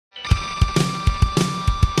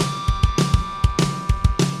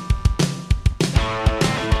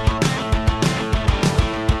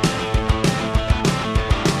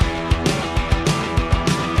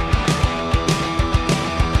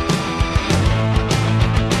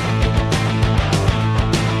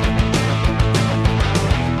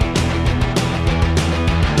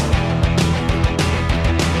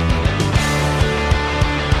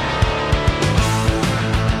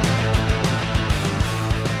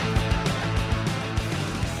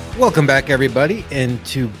Welcome back, everybody,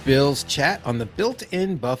 into Bills Chat on the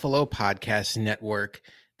Built-in Buffalo Podcast Network.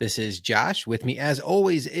 This is Josh. With me, as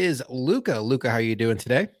always, is Luka. Luka, how are you doing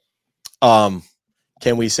today? Can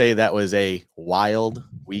we say that was a wild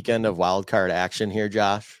weekend of wildcard action here,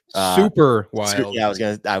 Josh? Super wild. Yeah,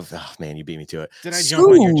 oh man, you beat me to it. Did I jump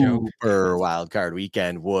on your joke? Super wildcard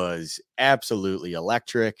weekend was absolutely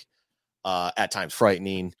electric, at times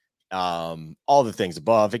frightening. All the things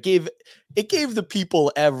above. It gave the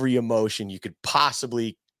people every emotion you could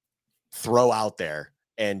possibly throw out there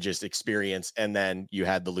and just experience. And then you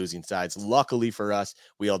had the losing sides. Luckily for us,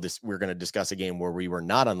 we're going to discuss a game where we were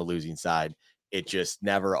not on the losing side. It just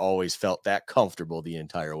never always felt that comfortable the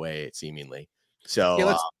entire way, it seemingly.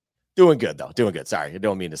 So doing good though. Doing good. Sorry, I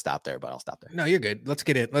don't mean to stop there, but I'll stop there. No, you're good. Let's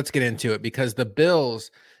get into it because the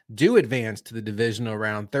Bills do advance to the divisional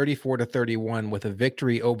round 34-31 with a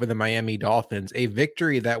victory over the Miami Dolphins, a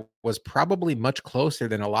victory that was probably much closer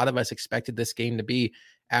than a lot of us expected this game to be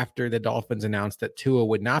after the Dolphins announced that Tua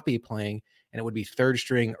would not be playing and it would be third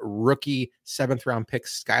string rookie 7th round pick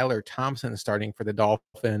Skylar Thompson starting for the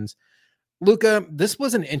Dolphins. Luka, this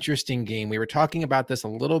was an interesting game. We were talking about this a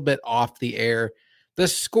little bit off the air. The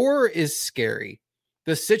score is scary.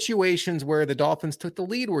 The situations where the Dolphins took the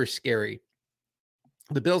lead were scary.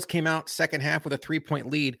 The Bills came out second half with a 3-point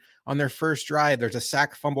lead on their first drive. There's a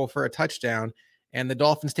sack fumble for a touchdown, and the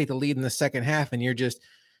Dolphins take the lead in the second half, and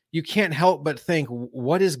you can't help but think,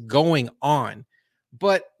 what is going on?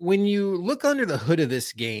 But when you look under the hood of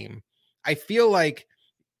this game, I feel like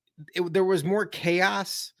there was more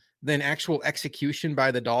chaos than actual execution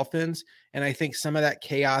by the Dolphins. And I think some of that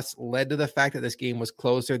chaos led to the fact that this game was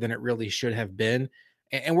closer than it really should have been.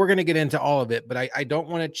 And we're going to get into all of it, but I don't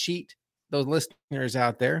want to cheat those listeners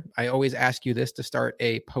out there. I always ask you this to start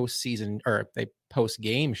a postseason or a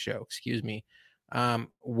post-game show, excuse me.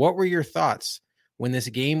 What were your thoughts when this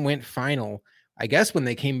game went final? I guess when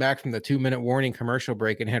they came back from the 2-minute warning commercial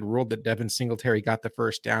break and had ruled that Devin Singletary got the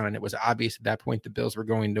first down, and it was obvious at that point the Bills were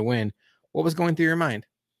going to win. What was going through your mind?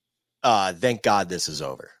 Thank God this is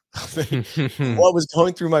over. What was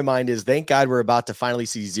going through my mind is thank God we're about to finally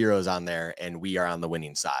see zeros on there and we are on the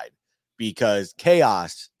winning side, because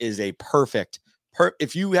chaos is a perfect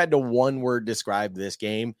if you had to one word describe this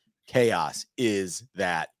game, chaos is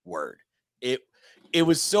that word. It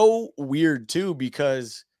was so weird too,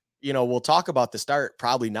 because, we'll talk about the start,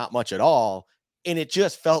 probably not much at all. And it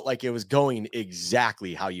just felt like it was going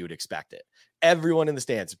exactly how you would expect it. Everyone in the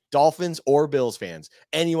stands, Dolphins or Bills fans,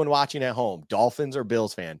 anyone watching at home, Dolphins or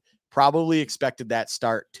Bills fan, probably expected that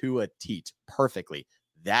start to a teat perfectly.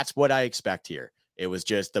 That's what I expect here. It was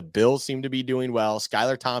just the Bills seemed to be doing well.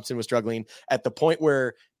 Skylar Thompson was struggling at the point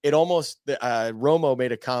where it almost, Romo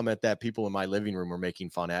made a comment that people in my living room were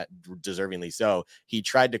making fun at, deservingly so. He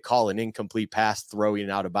tried to call an incomplete pass, throwing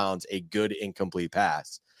it out of bounds, a good incomplete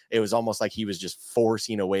pass. It was almost like he was just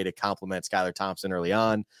forcing a way to compliment Skylar Thompson early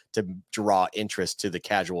on to draw interest to the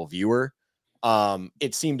casual viewer.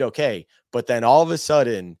 It seemed okay. But then all of a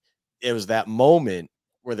sudden, it was that moment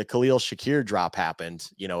where the Khalil Shakir drop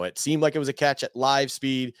happened. It seemed like it was a catch at live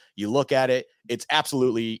speed. You look at it, it's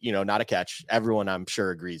absolutely, not a catch. Everyone, I'm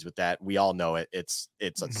sure, agrees with that. We all know it. It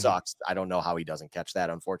sucks. I don't know how he doesn't catch that,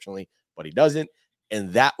 unfortunately, but he doesn't.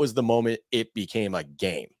 And that was the moment it became a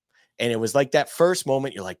game. And it was like that first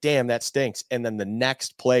moment, you're like, damn, that stinks. And then the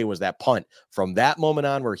next play was that punt. From that moment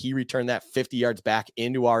on, where he returned that 50 yards back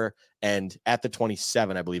into our end at the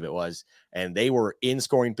 27, I believe it was, and they were in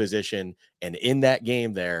scoring position. And in that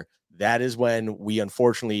game there, that is when we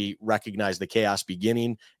unfortunately recognized the chaos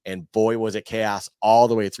beginning. And boy, was it chaos all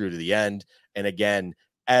the way through to the end. And again,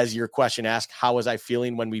 as your question asked, how was I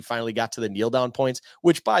feeling when we finally got to the kneel down points,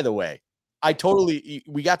 which, by the way,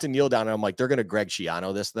 we got to kneel down and I'm like, they're going to Greg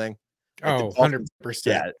Schiano this thing. Oh, 100%.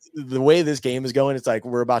 Yeah, the way this game is going, it's like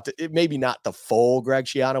we're about to, maybe not the full Greg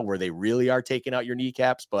Schiano where they really are taking out your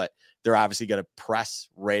kneecaps, but they're obviously going to press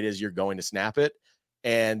right as you're going to snap it.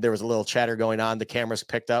 And there was a little chatter going on. The cameras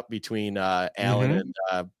picked up between Allen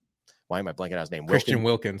and why am I blanking out his name? Christian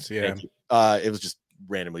Wilkins. Yeah. It was just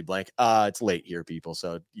randomly blank. It's late here, people,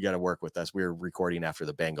 so you got to work with us. We were recording after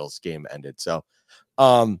the Bengals game ended. So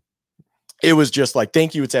it was just like,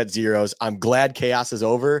 thank you. It's at zeros. I'm glad chaos is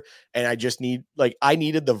over. And I just I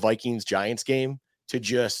needed the Vikings Giants game to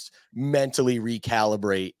just mentally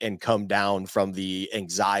recalibrate and come down from the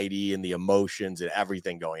anxiety and the emotions and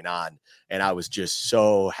everything going on. And I was just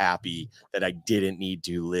so happy that I didn't need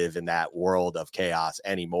to live in that world of chaos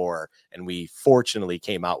anymore. And we fortunately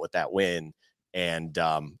came out with that win. And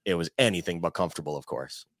it was anything but comfortable, of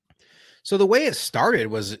course. So the way it started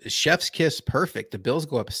was chef's kiss perfect. The Bills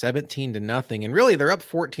go up 17-0, and really they're up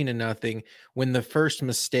 14-0 when the first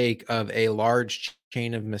mistake of a large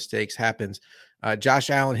chain of mistakes happens. Josh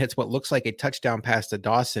Allen hits what looks like a touchdown pass to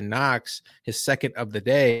Dawson Knox, his second of the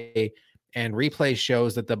day, and replay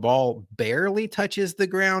shows that the ball barely touches the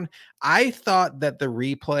ground. I thought that the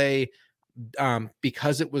replay,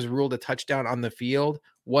 because it was ruled a touchdown on the field,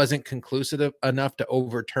 wasn't conclusive enough to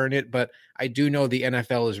overturn it. But I do know the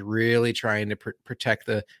NFL is really trying to protect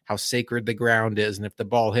how sacred the ground is. And if the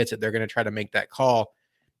ball hits it, they're going to try to make that call.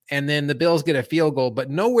 And then the Bills get a field goal, but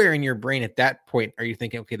nowhere in your brain at that point are you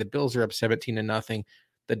thinking, okay, the Bills are up 17-0.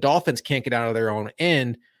 The Dolphins can't get out of their own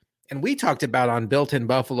end. And we talked about on Built in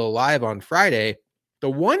Buffalo Live on Friday, the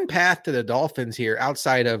one path to the Dolphins here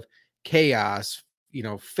outside of chaos,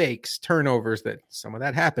 fakes, turnovers, that some of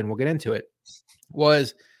that happened, we'll get into it,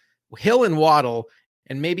 was Hill and Waddle,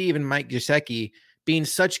 and maybe even Mike Gesicki being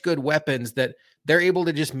such good weapons that they're able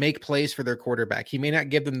to just make plays for their quarterback. He may not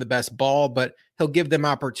give them the best ball, but he'll give them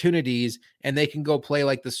opportunities, and they can go play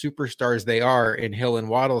like the superstars they are in Hill and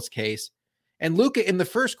Waddle's case. And Luka, in the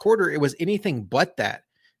first quarter, it was anything but that.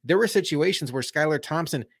 There were situations where Skylar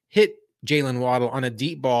Thompson hit Jalen Waddle on a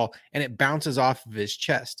deep ball, and it bounces off of his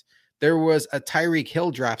chest. There was a Tyreek Hill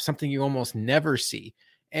drop, something you almost never see.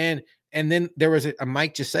 And then there was a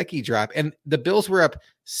Mike Gesicki drop, and the Bills were up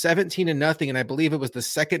 17-0. And I believe it was the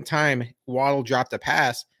second time Waddle dropped a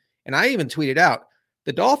pass. And I even tweeted out,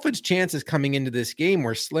 the Dolphins' chances coming into this game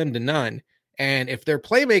were slim to none. And if their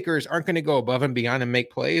playmakers aren't going to go above and beyond and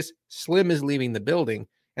make plays, Slim is leaving the building.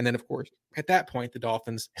 And then, of course, at that point, the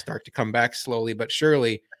Dolphins start to come back slowly but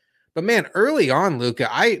surely. But man, early on, Luka,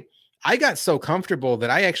 I got so comfortable that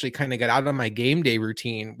I actually kind of got out of my game day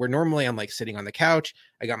routine, where normally I'm like sitting on the couch.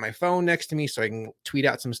 I got my phone next to me so I can tweet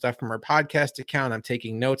out some stuff from our podcast account. I'm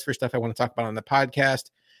taking notes for stuff I want to talk about on the podcast.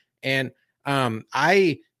 And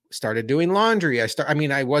I started doing laundry.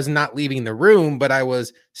 I was not leaving the room, but I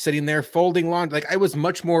was sitting there folding laundry. Like, I was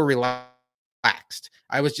much more relaxed.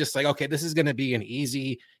 I was just like, okay, this is going to be an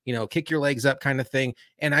easy, kick your legs up kind of thing.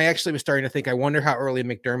 And I actually was starting to think, I wonder how early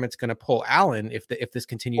McDermott's going to pull Allen if this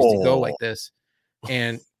continues to go like this.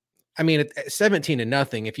 And I mean, at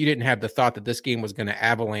 17-0, if you didn't have the thought that this game was going to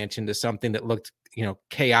avalanche into something that looked,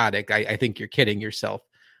 chaotic, I think you're kidding yourself.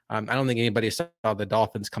 I don't think anybody saw the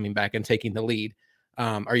Dolphins coming back and taking the lead.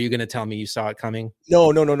 Are you going to tell me you saw it coming?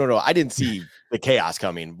 No. I didn't see the chaos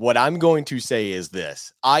coming. What I'm going to say is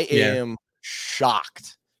this. I am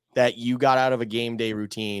shocked that you got out of a game day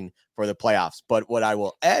routine for the playoffs. But what I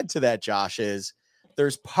will add to that, Josh, is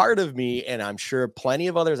there's part of me, and I'm sure plenty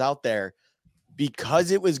of others out there, because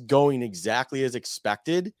it was going exactly as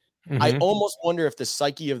expected. Mm-hmm. I almost wonder if the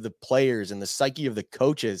psyche of the players and the psyche of the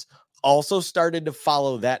coaches also started to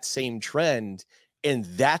follow that same trend. And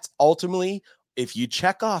that's ultimately, if you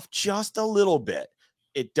check off just a little bit,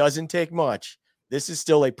 it doesn't take much. This is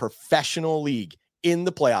still a professional league in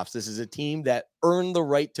the playoffs. This is a team that earned the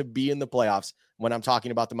right to be in the playoffs when I'm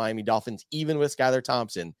talking about the Miami Dolphins, even with Skylar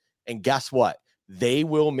Thompson. And guess what? They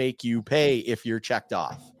will make you pay if you're checked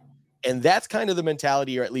off. And that's kind of the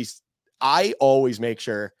mentality, or at least I always make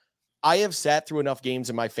sure. I have sat through enough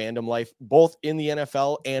games in my fandom life, both in the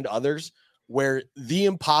NFL and others, where the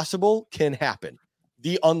impossible can happen.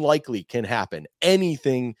 The unlikely can happen.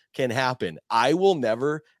 Anything can happen. I will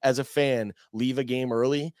never, as a fan, leave a game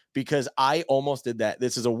early, because I almost did that.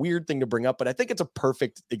 This is a weird thing to bring up, but I think it's a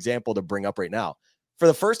perfect example to bring up right now. For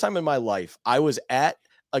the first time in my life, I was at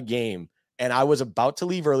a game and I was about to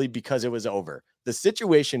leave early because it was over. The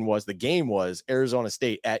situation was, the game was Arizona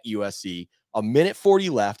State at USC, a minute 40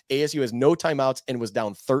 left. ASU has no timeouts and was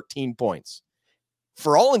down 13 points.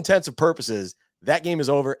 For all intents and purposes, that game is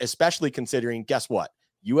over, especially considering, guess what?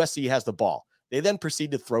 USC has the ball. They then proceed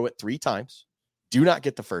to throw it 3 times, do not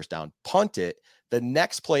get the first down, punt it. The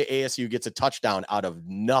next play, ASU gets a touchdown out of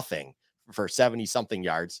nothing for 70-something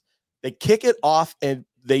yards. They kick it off, and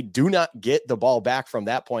they do not get the ball back from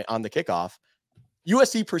that point on the kickoff.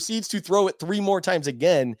 USC proceeds to throw it 3 more times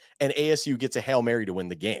again, and ASU gets a Hail Mary to win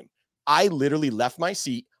the game. I literally left my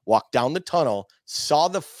seat, walked down the tunnel, saw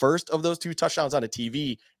the first of those 2 touchdowns on a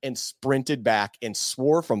TV, and sprinted back and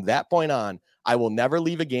swore from that point on, I will never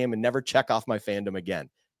leave a game and never check off my fandom again.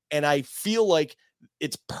 And I feel like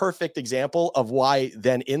it's perfect example of why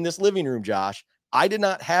then in this living room, Josh, I did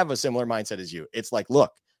not have a similar mindset as you. It's like,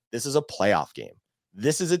 look, this is a playoff game.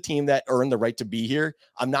 This is a team that earned the right to be here.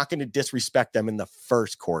 I'm not going to disrespect them in the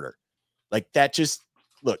first quarter. Like that, just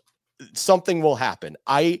look, something will happen.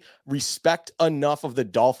 I respect enough of the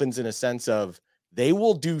Dolphins in a sense of they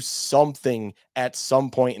will do something at some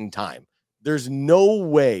point in time. There's no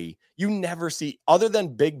way You never see, other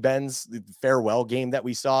than Big Ben's farewell game that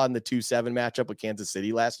we saw in the 2-7 matchup with Kansas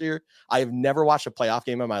City last year. I have never watched a playoff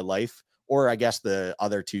game in my life, or I guess the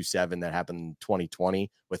other 2-7 that happened in 2020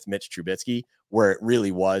 with Mitch Trubisky, where it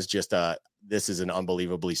really was just this is an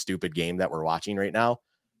unbelievably stupid game that we're watching right now.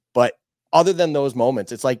 But other than those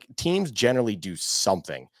moments, it's like teams generally do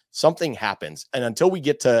something. Something happens. And until we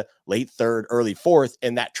get to late third, early fourth,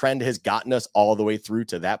 and that trend has gotten us all the way through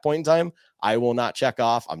to that point in time, I will not check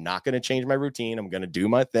off. I'm not going to change my routine. I'm going to do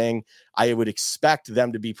my thing. I would expect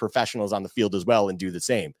them to be professionals on the field as well and do the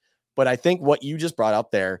same. But I think what you just brought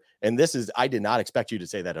up there, and this is, I did not expect you to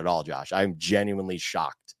say that at all, Josh. I'm genuinely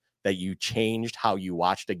shocked that you changed how you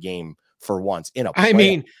watched a game for once in a I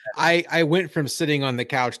mean, I went from sitting on the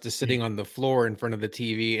couch to sitting on the floor in front of the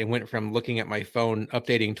TV, and went from looking at my phone,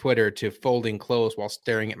 updating Twitter, to folding clothes while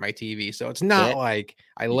staring at my TV. So it's not like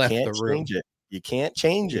I left the room. You can't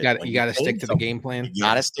change it. You got to stick to the game plan. You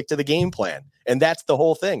got to stick to the game plan. And that's the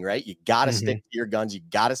whole thing, right? You got to stick to your guns. You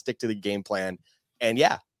got to stick to the game plan. And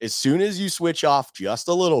yeah, as soon as you switch off just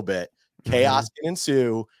a little bit, chaos can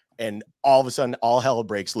ensue, and all of a sudden all hell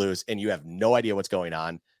breaks loose and you have no idea what's going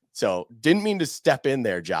on. So didn't mean to step in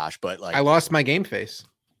there, Josh, but like I lost my game face.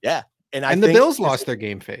 Yeah. And the Bills lost their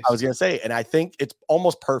game face. I was going to say, and I think it's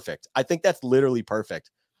almost perfect. I think that's literally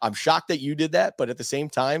perfect. I'm shocked that you did that, but at the same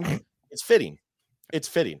time, it's fitting. It's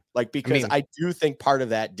fitting. Like, because I do think part of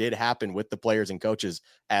that did happen with the players and coaches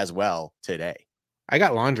as well today. I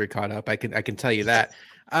got laundry caught up. I can tell you that.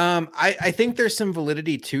 I think there's some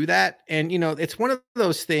validity to that. And, you know, it's one of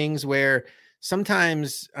those things where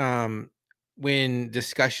sometimes when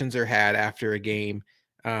discussions are had after a game,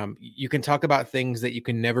 you can talk about things that you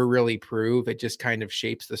can never really prove. It just kind of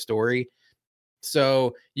shapes the story.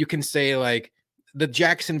 So you can say, like, the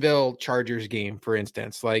Jacksonville Chargers game, for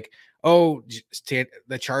instance, like, oh,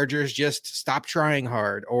 the Chargers just stopped trying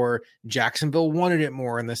hard, or Jacksonville wanted it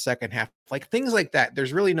more in the second half, like things like that.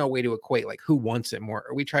 There's really no way to equate like who wants it more.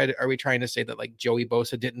 Are we trying to say that like Joey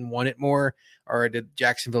Bosa didn't want it more, or did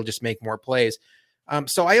Jacksonville just make more plays?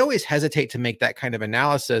 So I always hesitate to make that kind of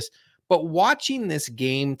analysis. But watching this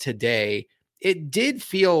game today, it did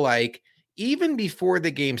feel like, even before the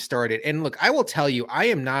game started, and look, I will tell you, I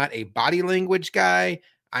am not a body language guy.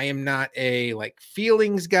 I am not a like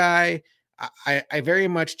feelings guy. I very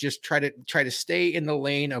much just try to stay in the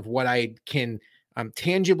lane of what I can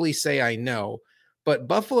tangibly say I know. But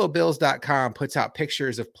BuffaloBills.com puts out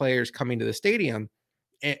pictures of players coming to the stadium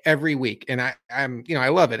every week, and I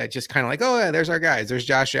love it. I just kind of like, oh yeah, there's our guys. There's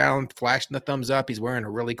Josh Allen flashing the thumbs up. He's wearing a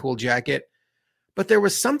really cool jacket. But there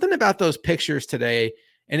was something about those pictures today,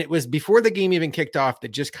 and it was before the game even kicked off,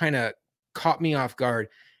 that just kind of caught me off guard.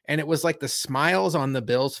 And it was like the smiles on the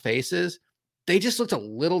Bills' faces, they just looked a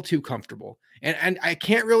little too comfortable. And I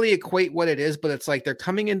can't really equate what it is, but it's like they're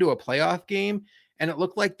coming into a playoff game, and it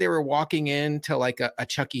looked like they were walking into like a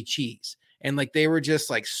Chuck E. Cheese. And like they were just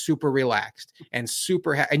like super relaxed and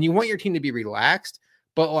and you want your team to be relaxed,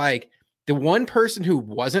 but like the one person who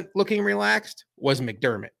wasn't looking relaxed was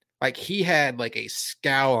McDermott. Like he had like a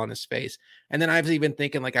scowl on his face. And then I was even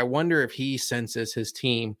thinking, like, I wonder if he senses his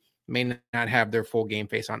team may not have their full game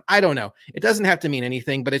face on. I don't know. It doesn't have to mean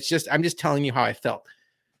anything, but I'm just telling you how I felt.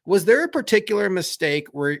 Was there a particular mistake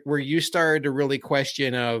where you started to really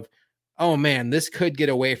question of, oh man, this could get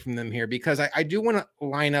away from them here? Because I do want to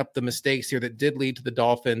line up the mistakes here that did lead to the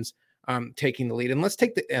Dolphins taking the lead. And let's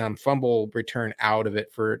take the fumble return out of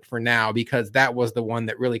it for now, because that was the one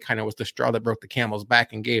that really kind of was the straw that broke the camel's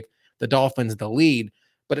back and gave the Dolphins the lead.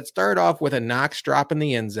 But it started off with a Knox drop in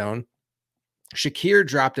the end zone. Shakir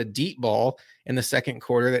dropped a deep ball in the second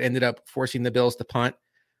quarter that ended up forcing the Bills to punt.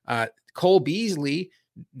 Cole Beasley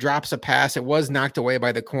drops a pass. It was knocked away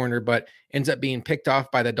by the corner, but ends up being picked off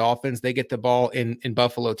by the Dolphins. They get the ball in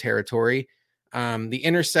Buffalo territory. The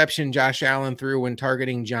interception Josh Allen threw when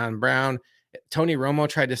targeting John Brown. Tony Romo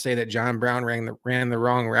tried to say that John Brown ran the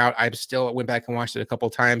wrong route. I still went back and watched it a couple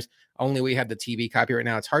times. Only we have the TV copy right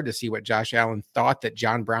now. It's hard to see what Josh Allen thought that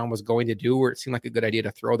John Brown was going to do, where it seemed like a good idea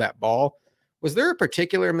to throw that ball. Was there a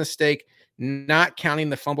particular mistake, not counting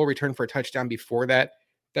the fumble return for a touchdown before that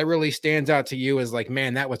really stands out to you as like,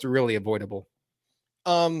 man, that was really avoidable?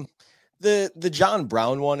 The John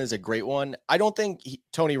Brown one is a great one. I don't think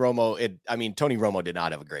Tony Romo did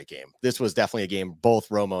not have a great game. This was definitely a game, both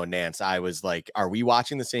Romo and Nance. I was like, are we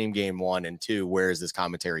watching the same game, 1 and 2? Where is this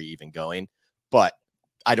commentary even going? But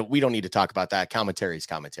we don't need to talk about that. Commentary is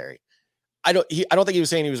commentary. I don't think he was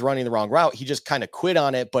saying he was running the wrong route. He just kind of quit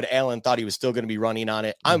on it, but Allen thought he was still going to be running on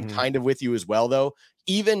it. I'm kind of with you as well, though.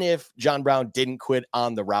 Even if John Brown didn't quit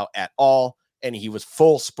on the route at all, and he was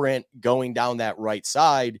full sprint going down that right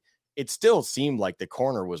side, it still seemed like the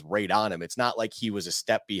corner was right on him. It's not like he was a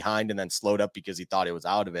step behind and then slowed up because he thought it was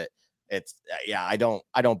out of it. It's I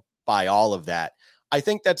don't buy all of that. I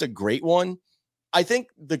think that's a great one. I think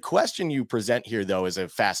the question you present here, though, is a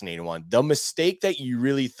fascinating one. The mistake that you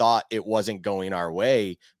really thought it wasn't going our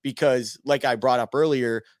way, because like I brought up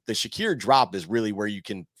earlier, the Shakir drop is really where you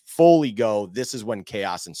can fully go, this is when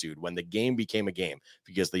chaos ensued, when the game became a game,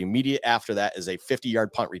 because the immediate after that is a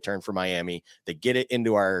 50-yard punt return for Miami. They get it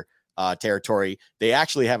into our territory. They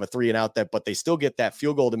actually have a 3-and-out but they still get that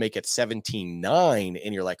field goal to make it 17-9.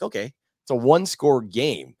 And you're like, okay, it's a 1-score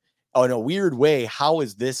game. Oh, in a weird way, how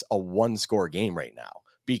is this a 1-score game right now?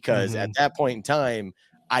 Because at that point in time,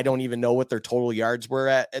 I don't even know what their total yards were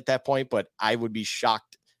at that point, but I would be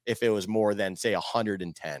shocked if it was more than, say,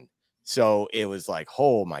 110. So it was like,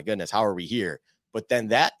 oh my goodness, how are we here? But then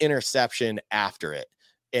that interception after it,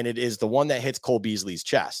 and it is the one that hits Cole Beasley's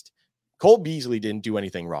chest. Cole Beasley didn't do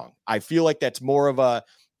anything wrong. I feel like that's more of a,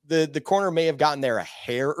 the corner may have gotten there a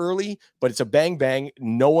hair early, but it's a bang, bang.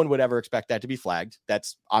 No one would ever expect that to be flagged.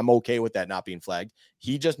 I'm okay with that not being flagged.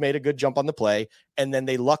 He just made a good jump on the play. And then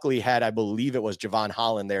they luckily had, I believe it was Javon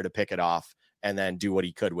Holland there to pick it off and then do what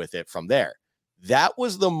he could with it from there. That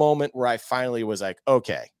was the moment where I finally was like,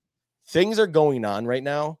 okay, things are going on right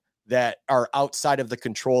now that are outside of the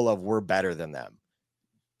control of we're better than them.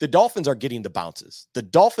 The Dolphins are getting the bounces. The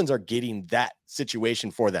Dolphins are getting that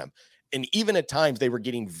situation for them. And even at times they were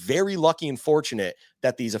getting very lucky and fortunate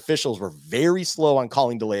that these officials were very slow on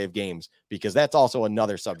calling delay of games, because that's also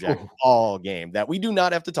another subject all game that we do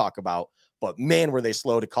not have to talk about. But man, were they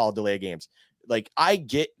slow to call delay of games. Like, I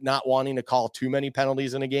get not wanting to call too many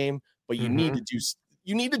penalties in a game, but you need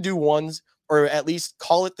to do ones, or at least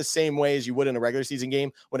call it the same way as you would in a regular season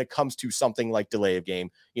game when it comes to something like delay of game,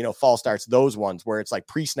 false starts, those ones where it's like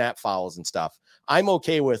pre-snap fouls and stuff. I'm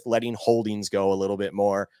okay with letting holdings go a little bit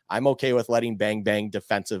more. I'm okay with letting bang, bang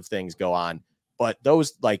defensive things go on. But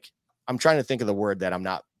those, like, I'm trying to think of the word that I'm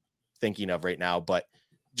not thinking of right now, but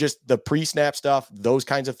just the pre-snap stuff, those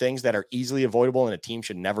kinds of things that are easily avoidable and a team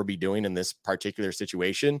should never be doing in this particular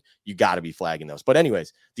situation, you got to be flagging those. But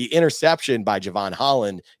anyways, the interception by Javon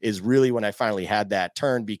Holland is really when I finally had that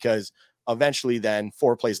turn, because eventually then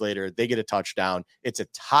 4 plays later, they get a touchdown. It's a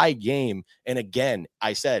tie game. And again,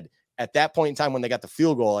 I said at that point in time when they got the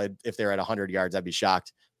field goal, if they're at 100 yards, I'd be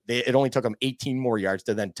shocked. It only took them 18 more yards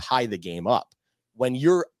to then tie the game up. When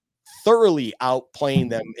you're thoroughly outplaying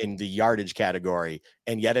them in the yardage category,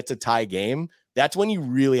 and yet it's a tie game, that's when you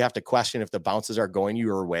really have to question if the bounces are going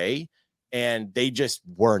your way, and they just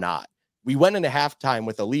were not. We went into halftime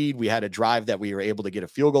with a lead. We had a drive that we were able to get a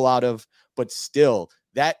field goal out of, but still,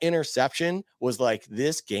 that interception was like,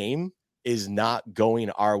 this game is not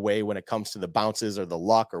going our way when it comes to the bounces or the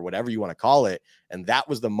luck or whatever you want to call it. And that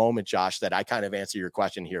was the moment, Josh, that I kind of answer your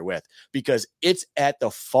question here with, because it's at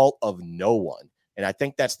the fault of no one. And I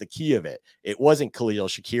think that's the key of it. It wasn't Khalil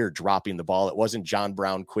Shakir dropping the ball. It wasn't John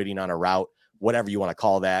Brown quitting on a route, whatever you want to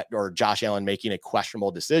call that, or Josh Allen making a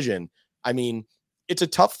questionable decision. I mean, it's a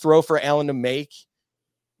tough throw for Allen to make,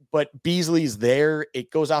 but Beasley's there.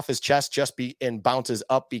 It goes off his chest and bounces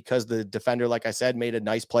up because the defender, like I said, made a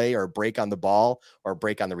nice play or a break on the ball, or a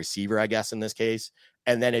break on the receiver, I guess, in this case.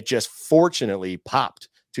 And then it just fortunately popped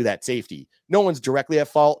to that safety. No one's directly at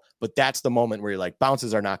fault, but that's the moment where you're like,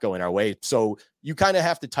 bounces are not going our way. So you kind of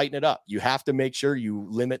have to tighten it up. You have to make sure you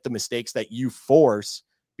limit the mistakes that you force,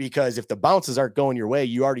 because if the bounces aren't going your way,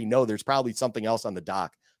 you already know there's probably something else on the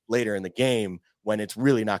dock later in the game when it's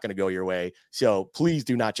really not going to go your way. So please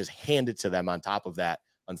do not just hand it to them on top of that.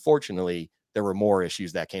 Unfortunately, there were more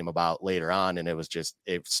issues that came about later on, and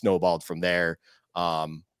it snowballed from there.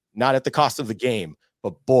 Not at the cost of the game,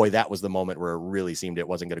 but boy, that was the moment where it really seemed it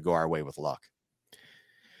wasn't going to go our way with luck.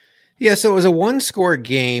 Yeah, so it was a 1-score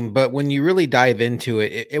game, but when you really dive into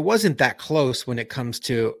it, it wasn't that close when it comes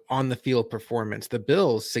to on-the-field performance. The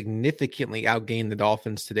Bills significantly outgained the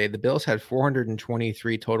Dolphins today. The Bills had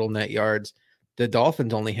 423 total net yards. The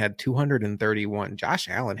Dolphins only had 231. Josh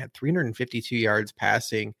Allen had 352 yards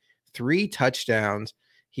passing, 3 touchdowns.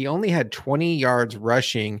 He only had 20 yards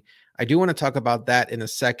rushing. I do want to talk about that in a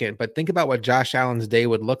second, but think about what Josh Allen's day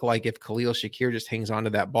would look like if Khalil Shakir just hangs onto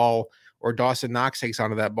that ball, or Dawson Knox takes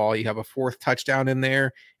onto that ball. You have a 4th touchdown in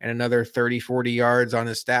there and another 30, 40 yards on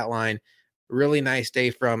his stat line. Really nice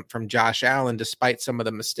day from Josh Allen, despite some of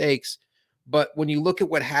the mistakes. But when you look at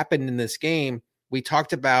what happened in this game, we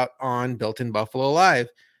talked about on Built in Buffalo Live,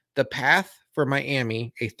 the path for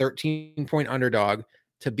Miami, a 13-point underdog,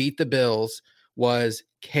 to beat the Bills was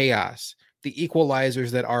chaos. The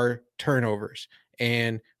equalizers that are turnovers.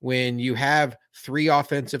 And when you have 3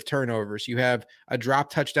 offensive turnovers, you have a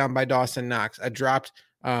drop touchdown by Dawson Knox, a dropped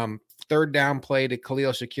third down play to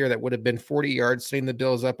Khalil Shakir that would have been 40 yards, setting the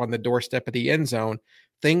Bills up on the doorstep of the end zone.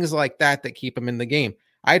 Things like that keep them in the game.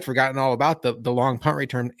 I had forgotten all about the long punt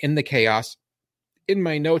return in the chaos. In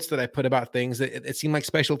my notes that I put about things, it seemed like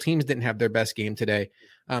special teams didn't have their best game today.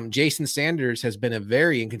 Jason Sanders has been a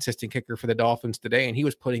very inconsistent kicker for the Dolphins today, and he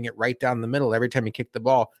was putting it right down the middle every time he kicked the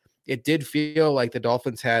ball. It did feel like the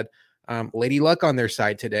Dolphins had Lady Luck on their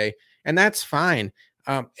side today, and that's fine.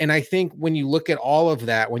 And I think when you look at all of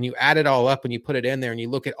that, when you add it all up, when you put it in there and you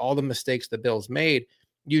look at all the mistakes the Bills made,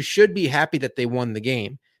 you should be happy that they won the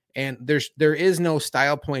game. And there is no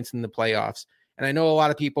style points in the playoffs. And I know a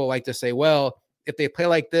lot of people like to say, well, if they play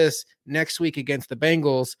like this next week against the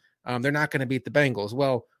Bengals, they're not going to beat the Bengals.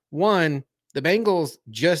 Well, one, the Bengals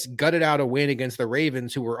just gutted out a win against the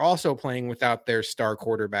Ravens, who were also playing without their star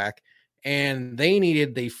quarterback. And they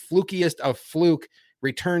needed the flukiest of fluke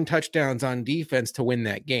return touchdowns on defense to win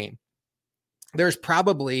that game. There's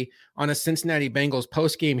probably on a Cincinnati Bengals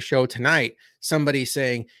post-game show tonight, somebody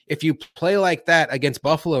saying, if you play like that against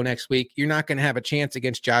Buffalo next week, you're not going to have a chance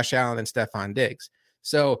against Josh Allen and Stephon Diggs.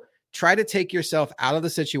 So try to take yourself out of the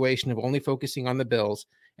situation of only focusing on the Bills,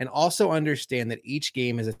 and also understand that each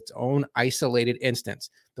game is its own isolated instance.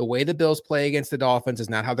 The way the Bills play against the Dolphins is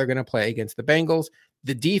not how they're going to play against the Bengals.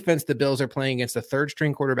 The defense the Bills are playing against the third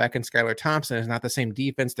string quarterback in Skylar Thompson is not the same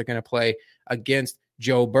defense they're going to play against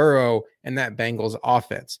Joe Burrow and that Bengals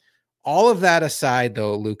offense. All of that aside,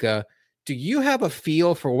 though, Luka, do you have a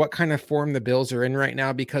feel for what kind of form the Bills are in right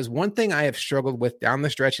now? Because one thing I have struggled with down the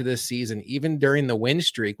stretch of this season, even during the win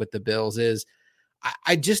streak with the Bills, is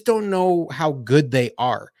I just don't know how good they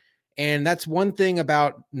are. And that's one thing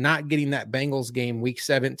about not getting that Bengals game week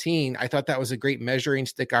 17. I thought that was a great measuring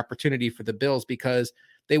stick opportunity for the Bills because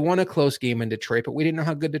they won a close game in Detroit, but we didn't know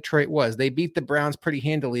how good Detroit was. They beat the Browns pretty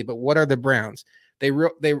handily, but what are the Browns? They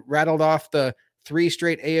rattled off the 3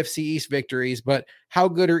 straight AFC East victories, but how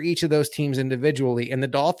good are each of those teams individually? And the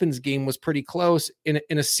Dolphins game was pretty close in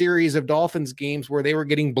a series of Dolphins games where they were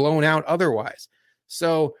getting blown out otherwise.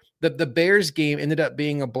 So the Bears game ended up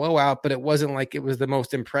being a blowout, but it wasn't like it was the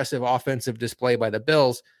most impressive offensive display by the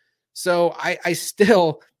Bills. So I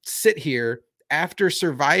still sit here after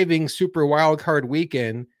surviving Super Wildcard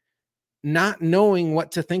Weekend, not knowing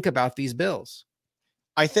what to think about these Bills.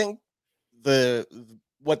 I think the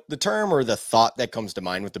term or the thought that comes to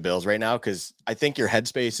mind with the Bills right now, because I think your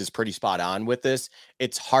headspace is pretty spot on with this.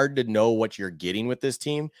 It's hard to know what you're getting with this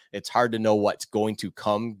team. It's hard to know what's going to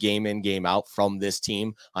come game in, game out from this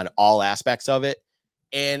team on all aspects of it.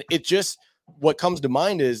 And it just, what comes to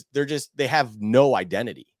mind is they have no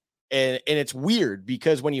identity. And it's weird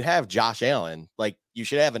because when you have Josh Allen, like, you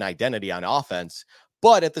should have an identity on offense,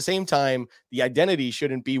 but at the same time, the identity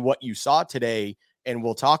shouldn't be what you saw today. And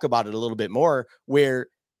we'll talk about it a little bit more, where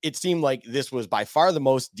it seemed like this was by far the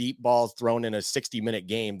most deep balls thrown in a 60-minute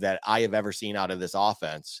game that I have ever seen out of this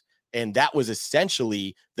offense. And that was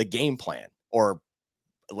essentially the game plan, or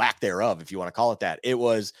lack thereof, if you want to call it that. There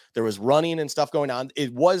was running and stuff going on.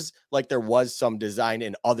 It was like there was some design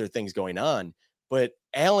and other things going on, but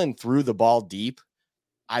Allen threw the ball deep,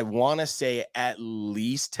 I want to say at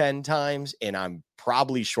least 10 times, and I'm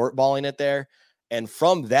probably shortballing it there. And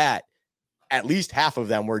from that, at least half of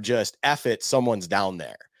them were just F it, someone's down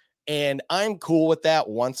there. And I'm cool with that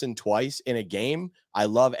once and twice in a game. I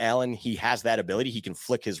love Allen. He has that ability. He can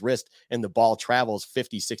flick his wrist and the ball travels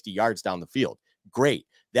 50, 60 yards down the field. Great.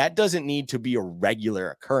 That doesn't need to be a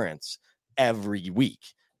regular occurrence every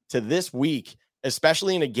week. To this week,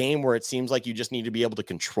 especially in a game where it seems like you just need to be able to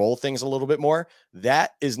control things a little bit more,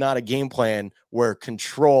 that is not a game plan where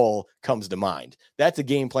control comes to mind. That's a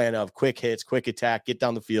game plan of quick hits, quick attack, get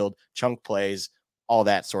down the field, chunk plays, all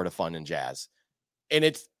that sort of fun and jazz.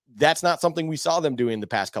 And that's not something we saw them doing the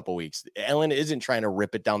past couple of weeks. Allen isn't trying to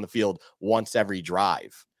rip it down the field once every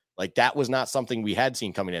drive. Like, that was not something we had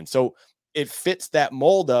seen coming in. So it fits that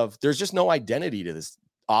mold of there's just no identity to this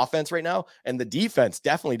offense right now. And the defense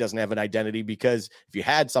definitely doesn't have an identity, because if you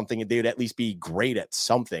had something, they would at least be great at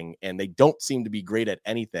something, and they don't seem to be great at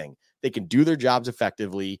anything. They can do their jobs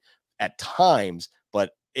effectively at times,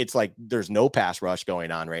 but it's like there's no pass rush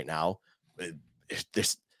going on right now.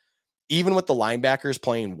 Even with the linebackers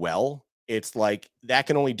playing well, it's like that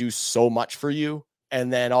can only do so much for you.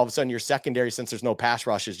 And then all of a sudden your secondary, since there's no pass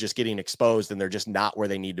rush, is just getting exposed, and they're just not where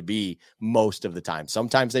they need to be most of the time.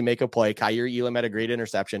 Sometimes they make a play. Kyer Elam had a great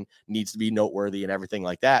interception, needs to be noteworthy and everything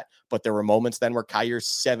like that. But there were moments then where Kyer's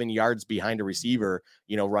 7 yards behind a receiver,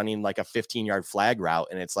 running like a 15-yard flag route.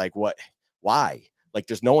 And it's like, why? Like,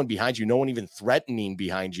 there's no one behind you, no one even threatening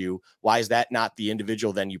behind you. Why is that not the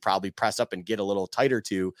individual then you probably press up and get a little tighter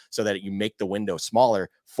to, so that you make the window smaller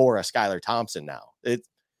for a Skylar Thompson now?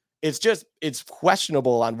 it's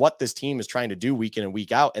questionable on what this team is trying to do week in and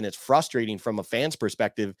week out. And it's frustrating from a fan's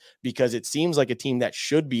perspective because it seems like a team that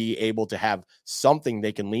should be able to have something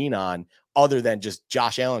they can lean on other than just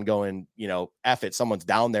Josh Allen going, F it, someone's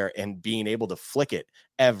down there, and being able to flick it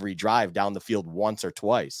every drive down the field once or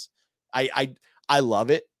twice. I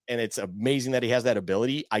love it. And it's amazing that he has that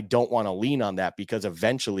ability. I don't want to lean on that because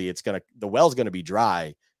eventually the well's going to be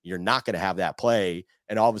dry. You're not going to have that play.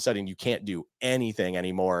 And all of a sudden you can't do anything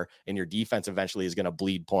anymore. And your defense eventually is going to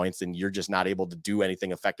bleed points and you're just not able to do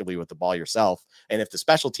anything effectively with the ball yourself. And if the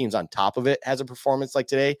special teams on top of it has a performance like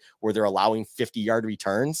today, where they're allowing 50-yard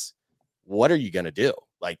returns, what are you going to do?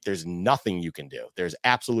 Like, there's nothing you can do. There's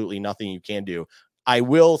absolutely nothing you can do. I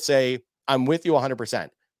will say I'm with you 100%.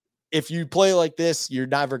 If you play like this, you're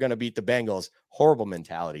never going to beat the Bengals. Horrible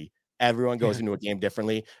mentality. Everyone goes into a game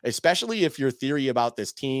differently, especially if your theory about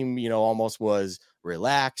this team, almost was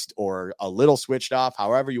relaxed or a little switched off,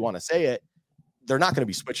 however you want to say it. They're not going to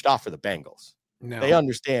be switched off for the Bengals. No. They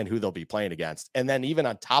understand who they'll be playing against. And then even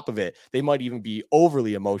on top of it, they might even be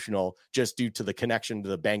overly emotional just due to the connection to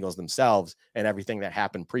the Bengals themselves and everything that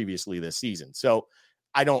happened previously this season. So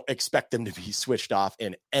I don't expect them to be switched off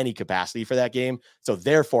in any capacity for that game. So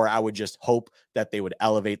therefore, I would just hope that they would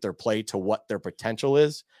elevate their play to what their potential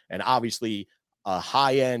is. And obviously, a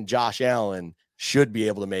high-end Josh Allen should be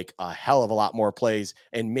able to make a hell of a lot more plays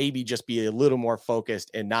and maybe just be a little more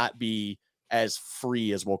focused and not be as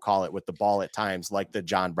free, as we'll call it, with the ball at times, like the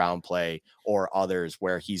John Brown play or others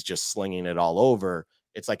where he's just slinging it all over.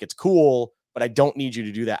 It's like, it's cool, but I don't need you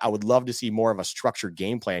to do that. I would love to see more of a structured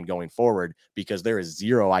game plan going forward because there is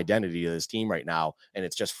zero identity to this team right now. And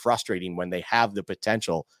it's just frustrating when they have the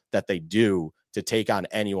potential that they do to take on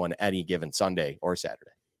anyone any given Sunday or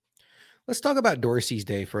Saturday. Let's talk about Dorsey's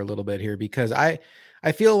day for a little bit here, because I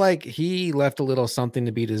feel like he left a little something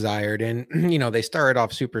to be desired. And, they started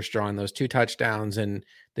off super strong, those 2 touchdowns, and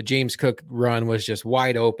the James Cook run was just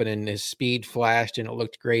wide open and his speed flashed and it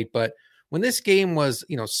looked great. But when this game was,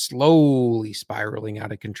 slowly spiraling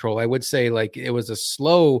out of control, I would say like it was a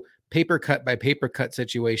slow paper cut by paper cut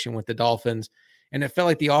situation with the Dolphins. And it felt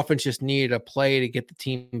like the offense just needed a play to get the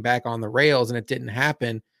team back on the rails, and it didn't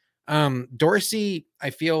happen. Dorsey,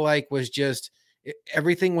 I feel like, was just,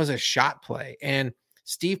 everything was a shot play. And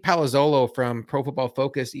Steve Palazzolo from Pro Football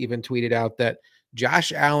Focus even tweeted out that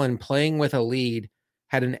Josh Allen, playing with a lead,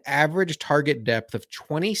 had an average target depth of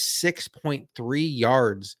 26.3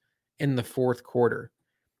 yards in the fourth quarter.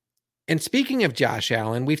 And speaking of Josh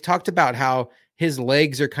Allen, we've talked about how his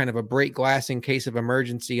legs are kind of a break glass in case of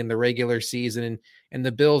emergency in the regular season. And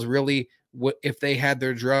the Bills really, if they had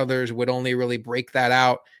their druthers, would only really break that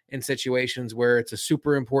out in situations where it's a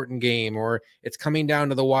super important game or it's coming down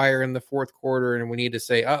to the wire in the fourth quarter and we need to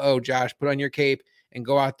say, Josh, put on your cape and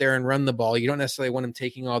go out there and run the ball. You don't necessarily want him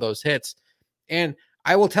taking all those hits. And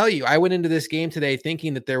I will tell you, I went into this game today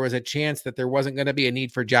thinking that there was a chance that there wasn't going to be a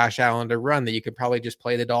need for Josh Allen to run, that you could probably just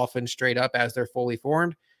play the Dolphins straight up as they're fully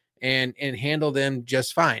formed and handle them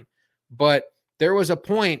just fine. But there was a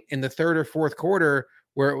point in the third or fourth quarter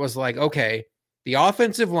where it was like, okay, the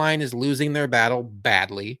offensive line is losing their battle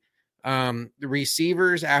badly. The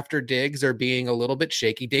receivers after Diggs are being a little bit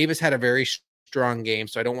shaky. Davis had a very strong game,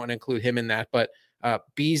 so I don't want to include him in that. But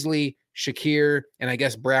Beasley, Shakir, and I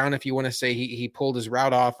guess Brown, if you want to say he pulled his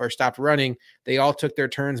route off or stopped running, they all took their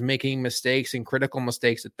turns making mistakes and critical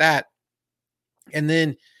mistakes at that. And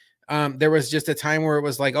then there was just a time where it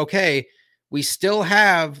was like, okay, we still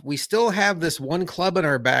have this one club in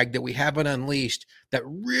our bag that we haven't unleashed that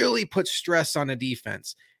really puts stress on a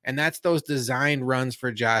defense. And that's those design runs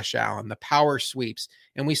for Josh Allen, the power sweeps.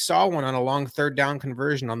 And we saw one on a long third down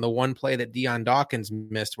conversion on the one play that Deion Dawkins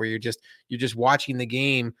missed, where you're just watching the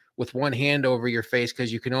game with one hand over your face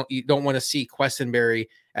because you don't want to see Quessenberry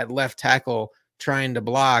at left tackle trying to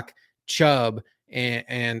block Chubb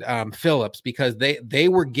and Phillips, because they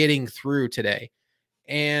were getting through today.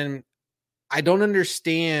 And I don't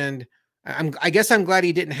understand. I guess I'm glad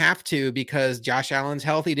he didn't have to, because Josh Allen's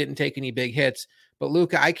healthy, didn't take any big hits. But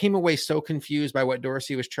Luka, I came away so confused by what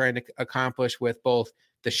Dorsey was trying to accomplish with both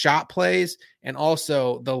the shot plays and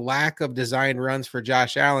also the lack of design runs for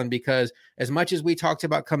Josh Allen, because as much as we talked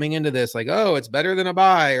about coming into this, like, oh, it's better than a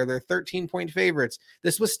bye or they're 13-point favorites,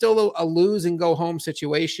 this was still a lose and go home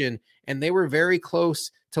situation. And they were very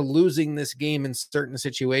close to losing this game in certain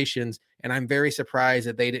situations. And I'm very surprised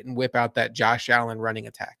that they didn't whip out that Josh Allen running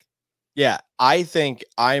attack. Yeah, I think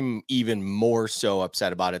I'm even more so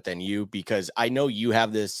upset about it than you, because I know you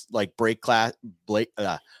have this like break glass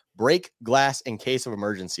in case of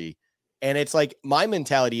emergency. And it's like, my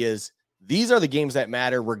mentality is these are the games that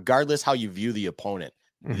matter regardless how you view the opponent.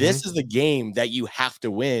 This is the game that you have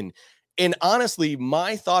to win. And honestly,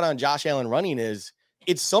 my thought on Josh Allen running is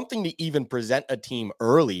it's something to even present a team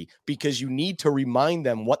early because you need to remind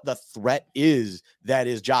them what the threat is that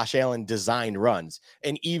is Josh Allen designed runs.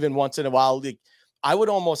 And even once in a while, like, I would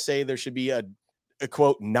almost say there should be a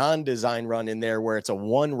quote non-design run in there where it's a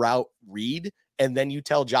one route read. And then you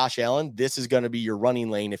tell Josh Allen, this is going to be your running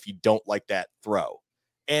lane if you don't like that throw.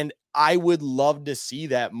 And I would love to see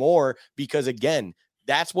that more because, again,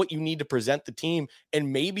 that's what you need to present the team.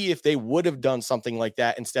 And maybe if they would have done something like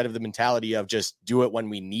that instead of the mentality of just do it when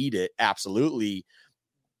we need it, absolutely,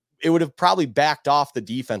 it would have probably backed off the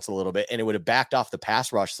defense a little bit and it would have backed off the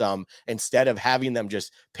pass rush some instead of having them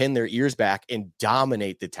just pin their ears back and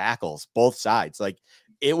dominate the tackles, both sides. Like,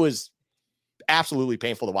 it was absolutely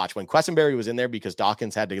painful to watch when Quessenberry was in there because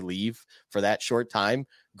Dawkins had to leave for that short time.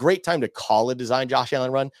 Great time to call a design Josh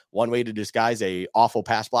Allen run. One way to disguise a awful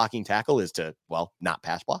pass blocking tackle is to, well, not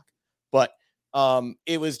pass block. But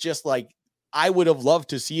it was just like, I would have loved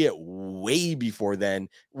to see it way before then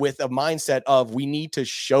with a mindset of we need to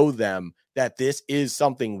show them that this is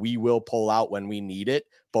something we will pull out when we need it.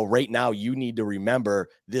 But right now you need to remember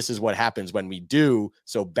this is what happens when we do.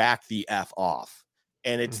 So back the F off.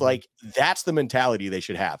 And it's like, that's the mentality they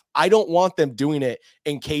should have. I don't want them doing it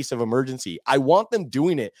in case of emergency. I want them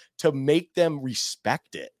doing it to make them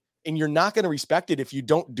respect it. And you're not going to respect it if you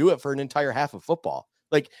don't do it for an entire half of football.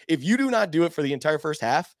 Like, if you do not do it for the entire first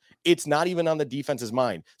half, it's not even on the defense's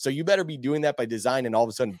mind. So you better be doing that by design and all of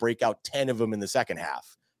a sudden break out 10 of them in the second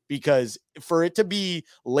half. Because for it to be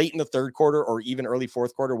late in the third quarter or even early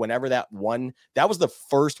fourth quarter, whenever that was the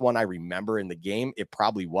first one I remember in the game. It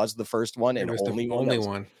probably was the first one and only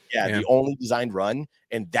one. Yeah, the only designed run.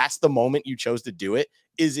 And that's the moment you chose to do it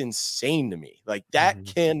is insane to me. Like, that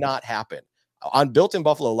cannot happen. On Built in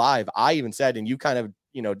Buffalo Live, I even said, and you kind of,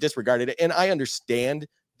 disregarded it. And I understand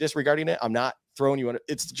disregarding it. I'm not throwing you on it.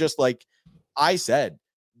 It's just like I said,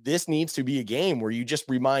 this needs to be a game where you just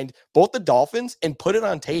remind both the Dolphins and put it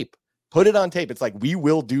on tape. Put it on tape. It's like, we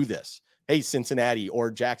will do this. Hey, Cincinnati or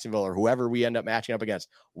Jacksonville or whoever we end up matching up against,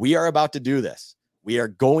 we are about to do this. We are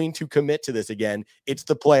going to commit to this again. It's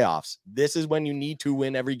the playoffs. This is when you need to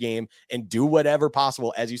win every game and do whatever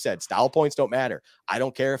possible. As you said, style points don't matter. I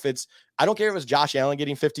don't care if it's Josh Allen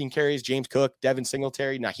getting 15 carries, James Cook, Devin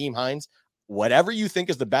Singletary, Naheem Hines, whatever you think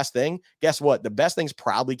is the best thing. Guess what? The best thing's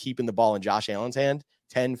probably keeping the ball in Josh Allen's hand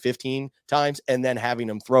 10, 15 times, and then having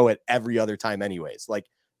him throw it every other time anyways. Like,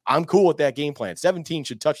 I'm cool with that game plan. 17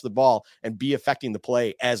 should touch the ball and be affecting the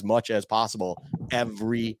play as much as possible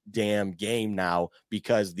every damn game now,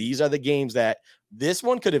 because these are the games that this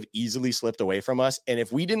one could have easily slipped away from us. And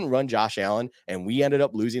if we didn't run Josh Allen and we ended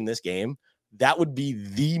up losing this game, that would be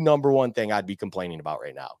the number one thing I'd be complaining about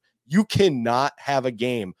right now. You cannot have a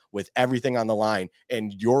game with everything on the line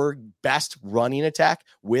and your best running attack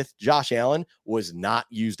with Josh Allen was not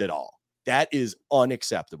used at all. That is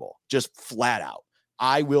unacceptable, just flat out.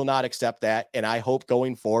 I will not accept that. And I hope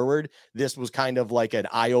going forward, this was kind of like an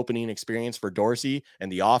eye-opening experience for Dorsey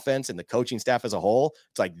and the offense and the coaching staff as a whole.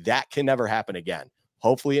 It's like, that can never happen again.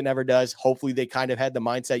 Hopefully it never does. Hopefully they kind of had the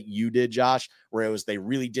mindset you did, Josh, where it was they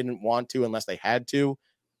really didn't want to unless they had to.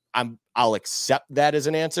 I'll accept that as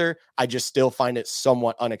an answer. I just still find it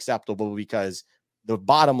somewhat unacceptable because the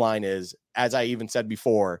bottom line is, as I even said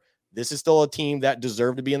before, this is still a team that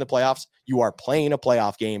deserved to be in the playoffs. You are playing a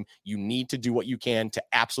playoff game. You need to do what you can to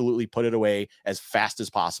absolutely put it away as fast as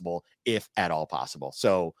possible, if at all possible.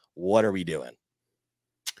 So what are we doing?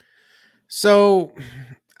 So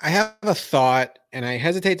I have a thought, and I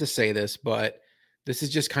hesitate to say this, but this is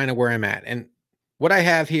just kind of where I'm at. And what I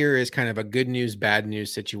have here is kind of a good news, bad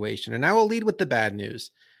news situation. And I will lead with the bad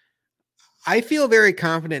news. I feel very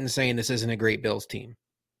confident in saying this isn't a great Bills team.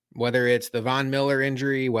 Whether it's the Von Miller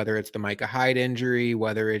injury, whether it's the Micah Hyde injury,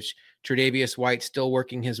 whether it's Tre'Davious White still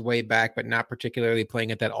working his way back, but not particularly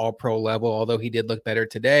playing at that all-pro level, although he did look better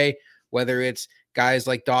today, whether it's guys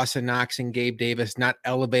like Dawson Knox and Gabe Davis not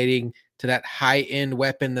elevating to that high-end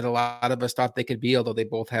weapon that a lot of us thought they could be, although they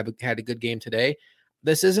both had a good game today.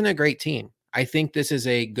 This isn't a great team. I think this is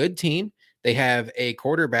a good team. They have a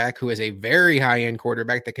quarterback who is a very high-end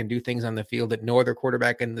quarterback that can do things on the field that no other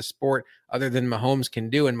quarterback in the sport other than Mahomes can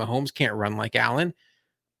do, and Mahomes can't run like Allen.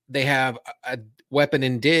 They have a weapon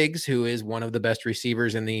in Diggs, who is one of the best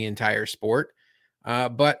receivers in the entire sport.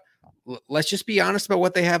 But let's just be honest about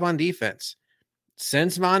what they have on defense.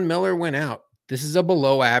 Since Von Miller went out, this is a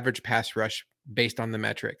below-average pass rush based on the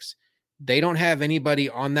metrics. They don't have anybody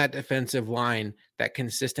on that defensive line that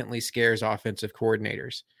consistently scares offensive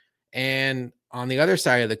coordinators. And on the other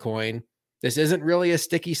side of the coin, this isn't really a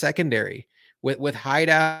sticky secondary. With Hyde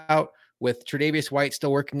out, with Tre'Davious White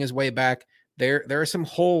still working his way back, there are some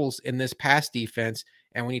holes in this pass defense.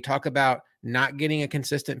 And when you talk about not getting a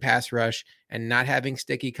consistent pass rush and not having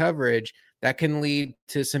sticky coverage, that can lead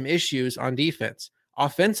to some issues on defense.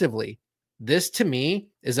 Offensively, this to me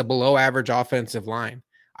is a below average offensive line.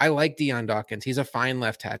 I like Deion Dawkins. He's a fine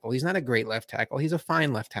left tackle. He's not a great left tackle. He's a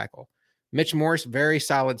fine left tackle. Mitch Morse, very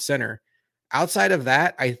solid center. Outside of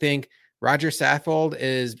that, I think Roger Saffold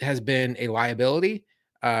has been a liability.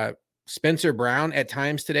 Spencer Brown at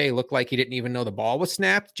times today looked like he didn't even know the ball was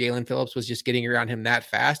snapped. Jalen Phillips was just getting around him that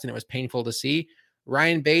fast, and it was painful to see.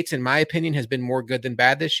 Ryan Bates, in my opinion, has been more good than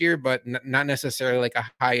bad this year, but not necessarily like a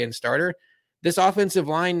high-end starter. This offensive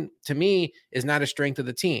line, to me, is not a strength of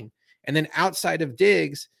the team. And then outside of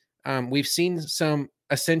Diggs, we've seen some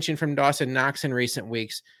ascension from Dawson Knox in recent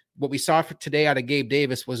weeks. What we saw for today out of Gabe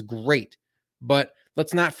Davis was great, but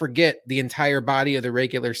let's not forget the entire body of the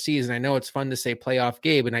regular season. I know it's fun to say playoff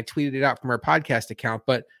Gabe, and I tweeted it out from our podcast account,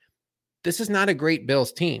 but this is not a great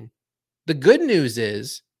Bills team. The good news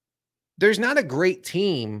is there's not a great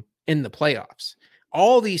team in the playoffs.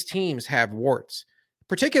 All these teams have warts,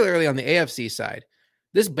 particularly on the AFC side.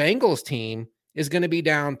 This Bengals team is going to be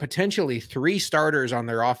down potentially 3 starters on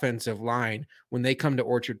their offensive line when they come to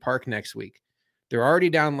Orchard Park next week. They're already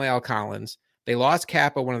down La'el Collins. They lost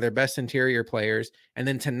Kappa, one of their best interior players. And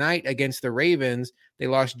then tonight against the Ravens, they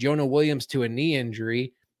lost Jonah Williams to a knee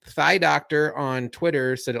injury. Thigh Doctor on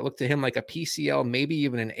Twitter said it looked to him like a PCL, maybe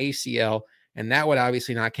even an ACL, and that would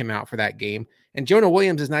obviously knock him out for that game. And Jonah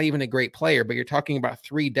Williams is not even a great player, but you're talking about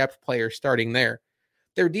 3 depth players starting there.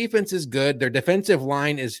 Their defense is good. Their defensive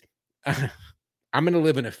line is I'm going to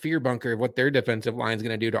live in a fear bunker of what their defensive line is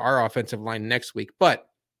going to do to our offensive line next week. But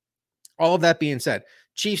all of that being said,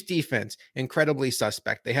 Chiefs defense, incredibly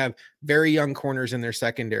suspect. They have very young corners in their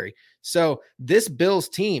secondary. So this Bills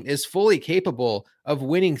team is fully capable of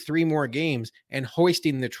winning 3 more games and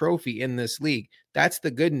hoisting the trophy in this league. That's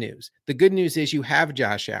the good news. The good news is you have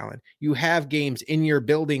Josh Allen. You have games in your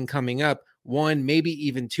building coming up, 1, maybe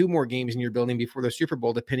even 2 more games in your building before the Super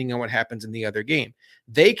Bowl, depending on what happens in the other game.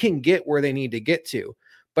 They can get where they need to get to.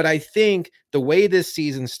 But I think the way this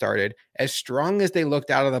season started, as strong as they looked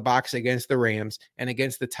out of the box against the Rams and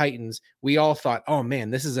against the Titans, we all thought, oh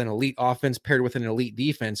man, this is an elite offense paired with an elite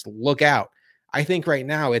defense. Look out. I think right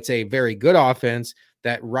now it's a very good offense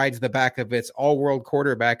that rides the back of its all-world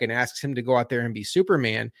quarterback and asks him to go out there and be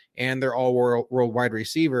Superman and their all-world wide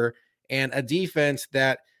receiver, and a defense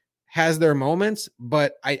that has their moments,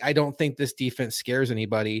 but I don't think this defense scares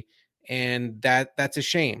anybody, and that's a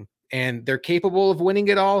shame. And they're capable of winning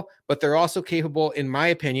it all, but they're also capable, in my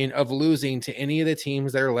opinion, of losing to any of the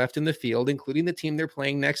teams that are left in the field, including the team they're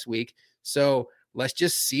playing next week. So let's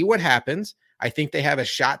just see what happens. I think they have a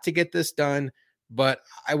shot to get this done, but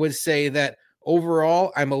I would say that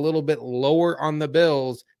overall, I'm a little bit lower on the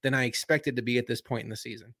Bills than I expected to be at this point in the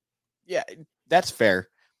season. Yeah, that's fair.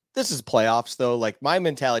 This is playoffs, though. Like, my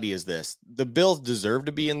mentality is this: the Bills deserve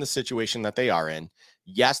to be in the situation that they are in.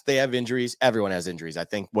 Yes, they have injuries. Everyone has injuries. I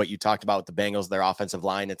think what you talked about with the Bengals, their offensive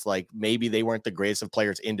line, it's like maybe they weren't the greatest of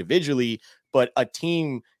players individually, but a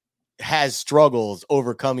team has struggles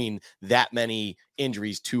overcoming that many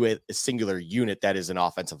injuries to a singular unit that is an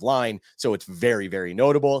offensive line. So it's very, very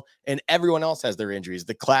notable. And everyone else has their injuries.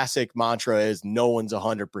 The classic mantra is no one's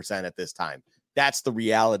 100% at this time. That's the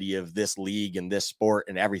reality of this league and this sport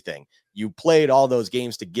and everything. You played all those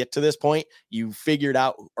games to get to this point. You figured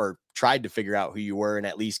out or tried to figure out who you were and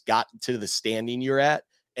at least got to the standing you're at.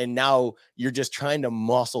 And now you're just trying to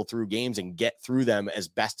muscle through games and get through them as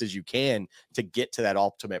best as you can to get to that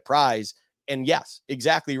ultimate prize. And yes,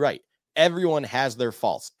 exactly right. Everyone has their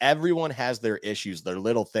faults. Everyone has their issues, their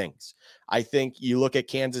little things. I think you look at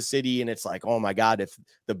Kansas City and it's like, oh my God, if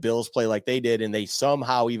the Bills play like they did and they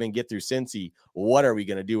somehow even get through Cincy, what are we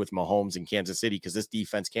going to do with Mahomes in Kansas City? Because this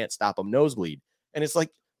defense can't stop them nosebleed. And it's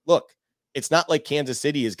like, look, it's not like Kansas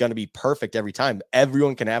City is going to be perfect every time.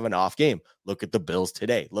 Everyone can have an off game. Look at the Bills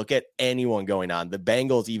today. Look at anyone going on. The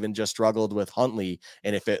Bengals even just struggled with Huntley.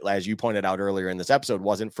 And if it, as you pointed out earlier in this episode,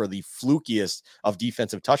 wasn't for the flukiest of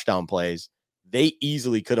defensive touchdown plays, they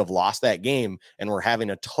easily could have lost that game. And we're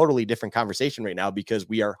having a totally different conversation right now because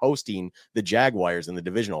we are hosting the Jaguars in the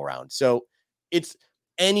divisional round. So it's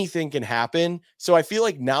anything can happen. So I feel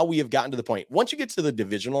like now we have gotten to the point. Once you get to the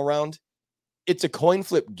divisional round, it's a coin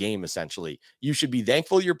flip game, essentially. You should be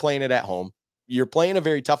thankful you're playing it at home. You're playing a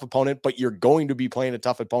very tough opponent, but you're going to be playing a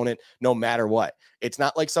tough opponent no matter what. It's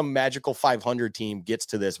not like some magical 500 team gets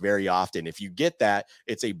to this very often. If you get that,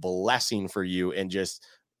 it's a blessing for you and just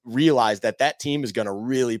realize that that team is going to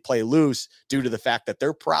really play loose due to the fact that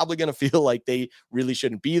they're probably going to feel like they really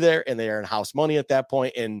shouldn't be there, and they are in house money at that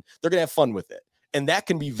point, and they're going to have fun with it. And that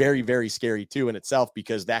can be very, very scary too in itself,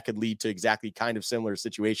 because that could lead to exactly kind of similar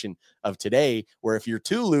situation of today, where if you're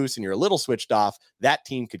too loose and you're a little switched off, that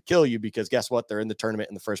team could kill you, because guess what? They're in the tournament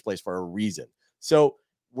in the first place for a reason. So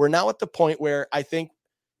we're now at the point where I think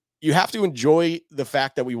you have to enjoy the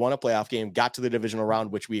fact that we won a playoff game, got to the divisional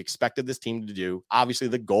round, which we expected this team to do. Obviously,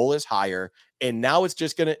 the goal is higher, and now it's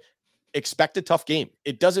just going to expect a tough game.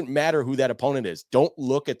 It doesn't matter who that opponent is. Don't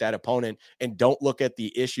look at that opponent, and don't look at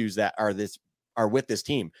the issues that are with this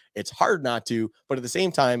team. It's hard not to, but at the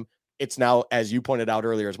same time, it's now, as you pointed out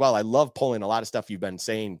earlier as well, I love pulling a lot of stuff you've been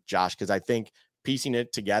saying, Josh, because I think piecing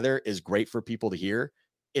it together is great for people to hear.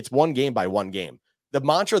 It's one game by one game. The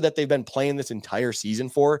mantra that they've been playing this entire season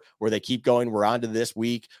for, where they keep going, we're on to this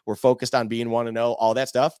week, we're focused on being 1-0, all that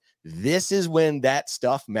stuff. This is when that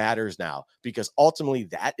stuff matters now, because ultimately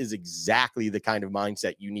that is exactly the kind of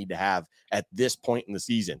mindset you need to have at this point in the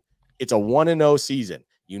season. It's a 1-0 season.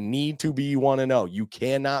 You need to be 1-0. You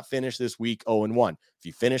cannot finish this week 0-1. If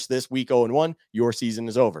you finish this week 0-1, your season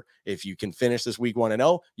is over. If you can finish this week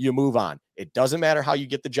 1-0, you move on. It doesn't matter how you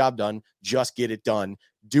get the job done. Just get it done.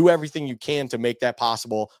 Do everything you can to make that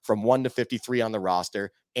possible, from 1 to 53 on the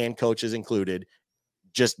roster, and coaches included.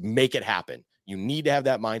 Just make it happen. You need to have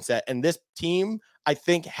that mindset. And this team, I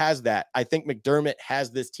think, has that. I think McDermott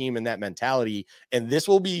has this team and that mentality. And this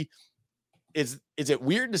will be, is it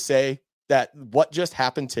weird to say that what just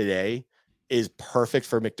happened today is perfect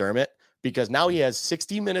for McDermott? Because now he has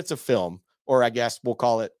 60 minutes of film, or I guess we'll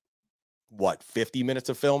call it 50 minutes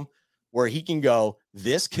of film, where he can go,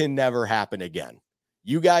 this can never happen again.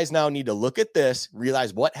 You guys now need to look at this,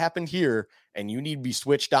 realize what happened here, and you need to be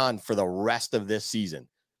switched on for the rest of this season.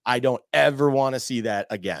 I don't ever want to see that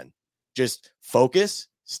again. Just focus,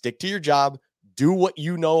 stick to your job, do what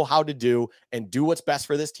you know how to do, and do what's best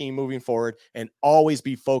for this team moving forward, and always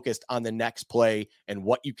be focused on the next play and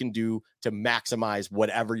what you can do to maximize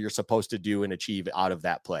whatever you're supposed to do and achieve out of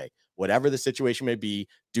that play. Whatever the situation may be,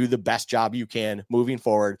 do the best job you can moving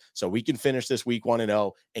forward so we can finish this week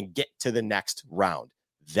 1-0 and get to the next round.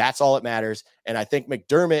 That's all that matters. And I think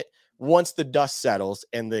McDermott, once the dust settles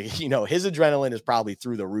and his adrenaline is probably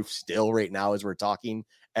through the roof still right now as we're talking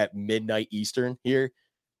at midnight Eastern here,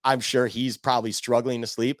 I'm sure he's probably struggling to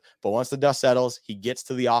sleep, but once the dust settles, he gets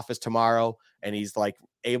to the office tomorrow and he's like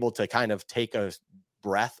able to kind of take a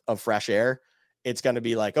breath of fresh air. It's going to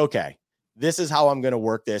be like, okay, this is how I'm going to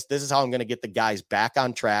work this. This is how I'm going to get the guys back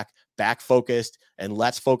on track, back focused, and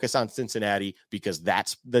let's focus on Cincinnati, because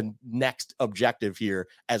that's the next objective here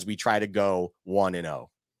as we try to go 1-0.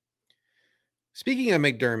 Speaking of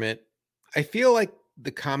McDermott, I feel like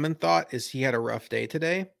the common thought is he had a rough day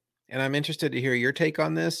today, and I'm interested to hear your take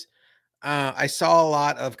on this. I saw a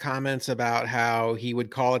lot of comments about how he would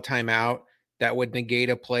call a timeout that would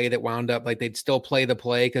negate a play that wound up, like they'd still play the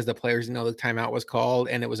play because the players didn't know the timeout was called,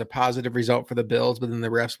 and it was a positive result for the Bills, but then the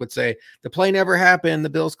refs would say the play never happened, the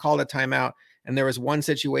Bills called a timeout. And there was one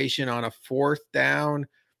situation on a 4th down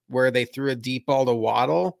where they threw a deep ball to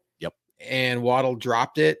Waddle. Yep. And Waddle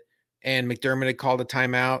dropped it, and McDermott had called a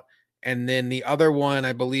timeout. And then the other one,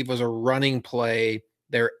 I believe, was a running play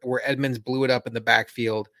there where Edmonds blew it up in the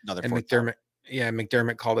backfield. Another and McDermott.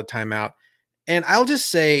 McDermott called a timeout. And I'll just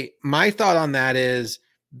say my thought on that is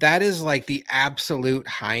like the absolute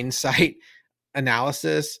hindsight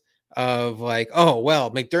analysis of like, oh,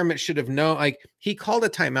 well, McDermott should have known. Like, he called a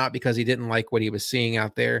timeout because he didn't like what he was seeing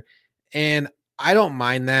out there. And I don't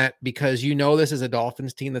mind that, because this is a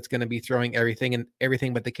Dolphins team that's going to be throwing everything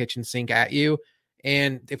but the kitchen sink at you.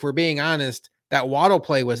 And if we're being honest, that Waddle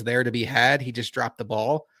play was there to be had. He just dropped the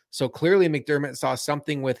ball. So clearly McDermott saw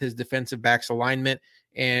something with his defensive backs alignment,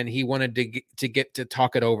 and he wanted to get to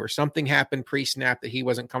talk it over. Something happened pre-snap that he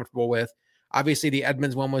wasn't comfortable with. Obviously, the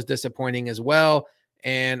Edmonds one was disappointing as well.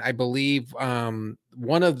 And I believe one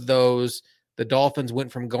of those, the Dolphins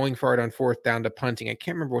went from going for it on 4th down to punting. I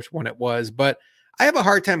can't remember which one it was, but I have a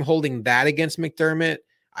hard time holding that against McDermott.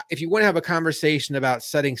 If you want to have a conversation about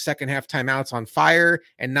setting second half timeouts on fire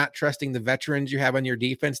and not trusting the veterans you have on your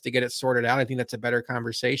defense to get it sorted out, I think that's a better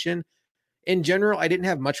conversation. In general, I didn't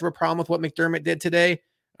have much of a problem with what McDermott did today.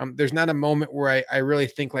 There's not a moment where I really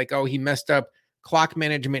think like, oh, he messed up clock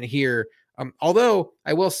management here. Although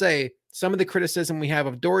I will say some of the criticism we have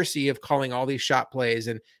of Dorsey of calling all these shot plays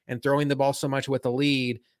and throwing the ball so much with the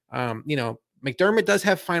lead, McDermott does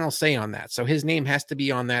have final say on that. So his name has to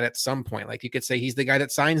be on that at some point. Like, you could say he's the guy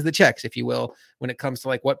that signs the checks, if you will, when it comes to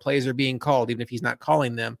like what plays are being called, even if he's not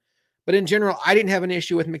calling them. But in general, I didn't have an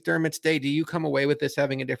issue with McDermott's day. Do you come away with this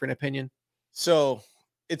having a different opinion? So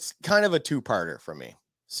it's kind of a two-parter for me.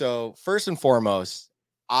 So first and foremost,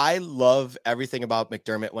 I love everything about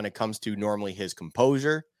McDermott when it comes to normally his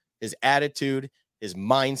composure, his attitude, his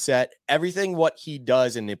mindset, everything what he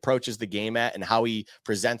does and approaches the game at and how he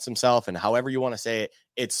presents himself and however you want to say it,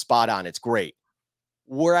 it's spot on. It's great.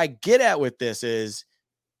 Where I get at with this is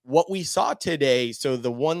what we saw today. So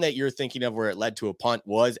the one that you're thinking of where it led to a punt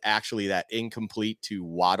was actually that incomplete to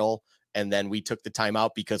Waddle. And then we took the timeout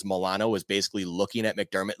because Milano was basically looking at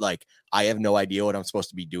McDermott like, I have no idea what I'm supposed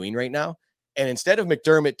to be doing right now. And instead of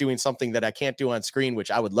McDermott doing something that I can't do on screen,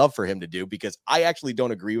 which I would love for him to do, because I actually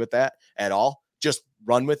don't agree with that at all, just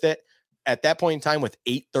run with it. At that point in time, with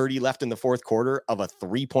 8:30 left in the fourth quarter of a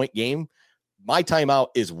 3-point game, my timeout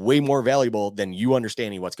is way more valuable than you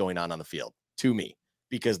understanding what's going on the field to me,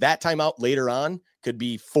 because that timeout later on could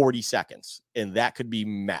be 40 seconds, and that could be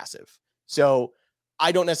massive. So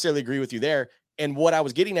I don't necessarily agree with you there. And what I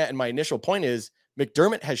was getting at in my initial point is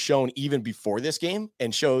McDermott has shown even before this game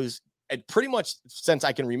and shows and pretty much since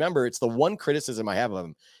I can remember, it's the one criticism I have of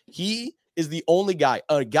him. He is the only guy,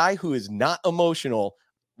 a guy who is not emotional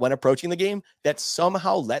when approaching the game, that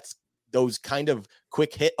somehow lets those kind of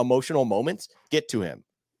quick hit emotional moments get to him.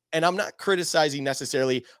 And I'm not criticizing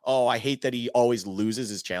necessarily, oh, I hate that he always loses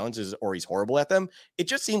his challenges or he's horrible at them. It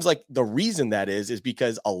just seems like the reason that is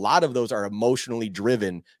because a lot of those are emotionally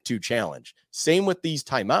driven to challenge. Same with these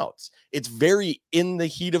timeouts. It's very in the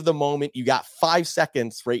heat of the moment. You got 5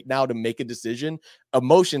 seconds right now to make a decision.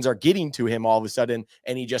 Emotions are getting to him all of a sudden,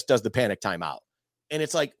 and he just does the panic timeout. And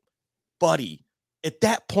it's like, buddy, at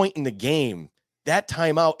that point in the game, that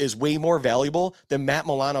timeout is way more valuable than Matt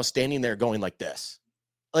Milano standing there going like this.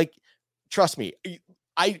 Like, trust me,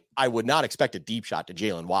 I would not expect a deep shot to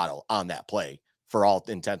Jalen Waddle on that play for all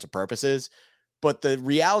intents and purposes. But the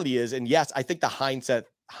reality is, and yes, I think the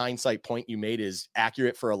hindsight point you made is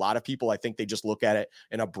accurate for a lot of people. I think they just look at it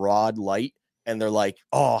in a broad light and they're like,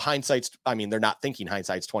 oh, they're not thinking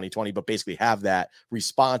hindsight's 2020, but basically have that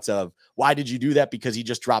response of, why did you do that? Because he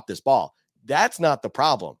just dropped this ball. That's not the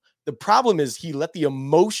problem. The problem is he let the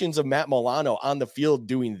emotions of Matt Milano on the field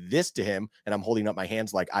doing this to him, and I'm holding up my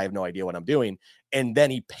hands like I have no idea what I'm doing, and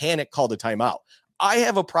then he panic called a timeout. I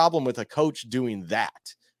have a problem with a coach doing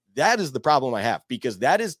that. That is the problem I have, because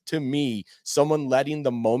that is, to me, someone letting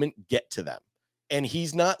the moment get to them. And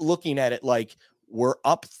he's not looking at it like we're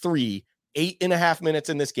up 3, 8.5 minutes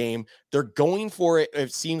in this game. They're going for it,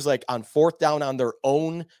 it seems like, on fourth down on their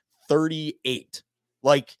own 38.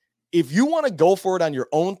 Like, if you want to go for it on your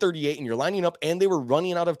own 38 and you're lining up and they were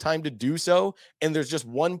running out of time to do so, and there's just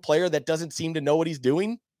one player that doesn't seem to know what he's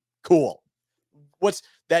doing, cool. What's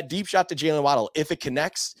that deep shot to Jalen Waddle? If it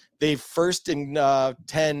connects, they first and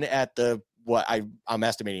 10 at the, I'm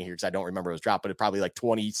estimating here because I don't remember it was dropped, but it's probably like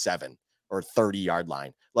 27 or 30 yard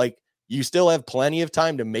line. Like, you still have plenty of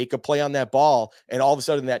time to make a play on that ball. And all of a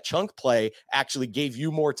sudden that chunk play actually gave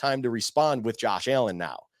you more time to respond with Josh Allen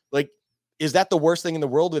now. Like, is that the worst thing in the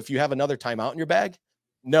world if you have another timeout in your bag?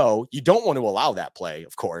 No, you don't want to allow that play,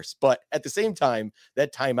 of course. But at the same time,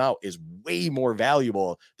 that timeout is way more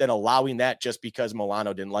valuable than allowing that just because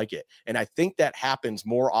Milano didn't like it. And I think that happens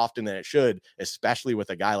more often than it should, especially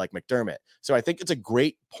with a guy like McDermott. So I think it's a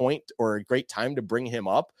great point or a great time to bring him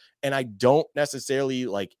up. And I don't necessarily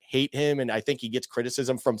hate him. And I think he gets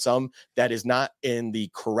criticism from some that is not in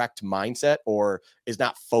the correct mindset or is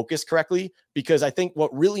not focused correctly, because I think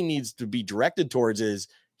what really needs to be directed towards is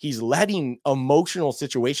he's letting emotional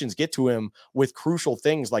situations get to him with crucial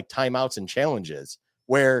things like timeouts and challenges,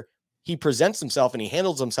 where he presents himself and he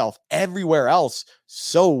handles himself everywhere else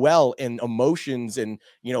so well, and emotions and,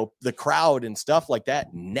 the crowd and stuff like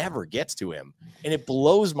that never gets to him. And it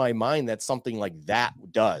blows my mind that something like that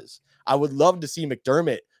does. I would love to see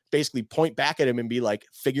McDermott basically point back at him and be like,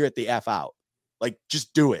 figure it the F out. Like,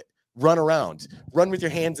 just do it. Run around, run with your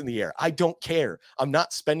hands in the air. I don't care. I'm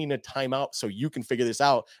not spending a timeout so you can figure this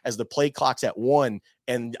out as the play clock's at 1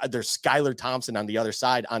 and there's Skylar Thompson on the other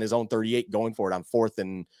side on his own 38 going for it on 4th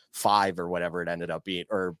and 5 or whatever it ended up being,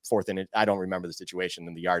 or 4th and I don't remember the situation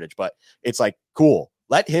in the yardage, but it's like, cool.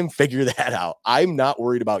 Let him figure that out. I'm not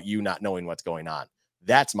worried about you not knowing what's going on.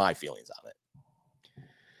 That's my feelings on it.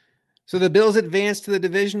 So the Bills advanced to the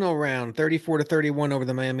divisional round, 34-31 over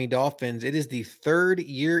the Miami Dolphins. It is the third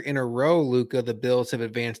year in a row, Luka, the Bills have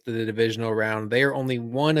advanced to the divisional round. They are only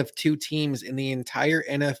one of 2 teams in the entire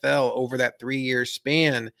NFL over that 3-year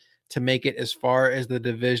span to make it as far as the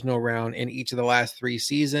divisional round in each of the last 3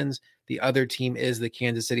 seasons. The other team is the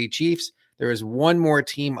Kansas City Chiefs. There is one more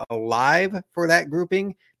team alive for that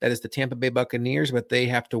grouping. That is the Tampa Bay Buccaneers, but they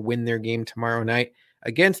have to win their game tomorrow night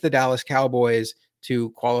against the Dallas Cowboys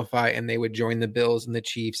to qualify, and they would join the Bills and the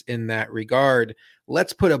Chiefs in that regard.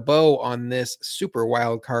 Let's put a bow on this super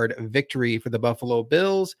wild card victory for the Buffalo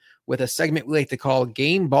Bills with a segment we like to call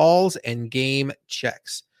Game Balls and Game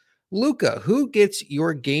Checks. Luka, who gets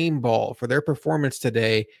your game ball for their performance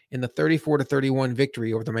today in the 34-31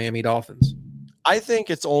 victory over the Miami Dolphins? I think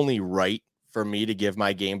it's only right for me to give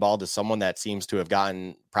my game ball to someone that seems to have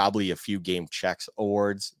gotten probably a few game checks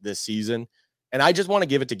awards this season. And I just want to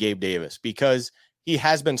give it to Gabe Davis because he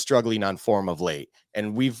has been struggling on form of late.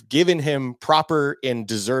 And we've given him proper and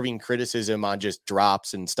deserving criticism on just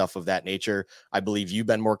drops and stuff of that nature. I believe you've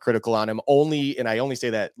been more critical on him and I only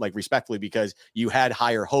say that like respectfully because you had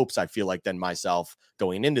higher hopes, I feel like, than myself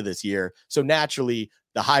going into this year. So naturally,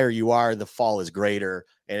 the higher you are, the fall is greater.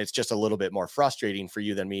 And it's just a little bit more frustrating for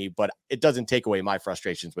you than me, but it doesn't take away my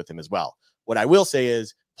frustrations with him as well. What I will say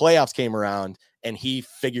is playoffs came around and he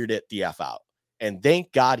figured it the F out. And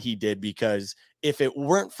thank God he did, because if it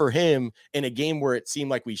weren't for him in a game where it seemed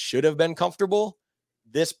like we should have been comfortable,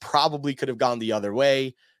 this probably could have gone the other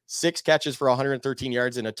way. 6 catches for 113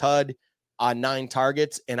 yards and a tud on 9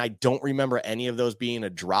 targets. And I don't remember any of those being a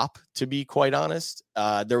drop, to be quite honest.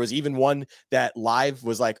 There was even one that live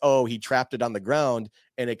was like, oh, he trapped it on the ground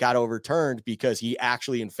and it got overturned because he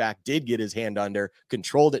actually, in fact, did get his hand under,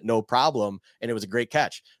 controlled it, no problem. And it was a great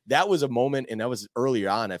catch. That was a moment, and that was earlier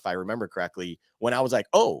on, if I remember correctly, when I was like,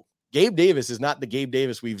 oh, Gabe Davis is not the Gabe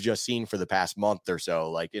Davis we've just seen for the past month or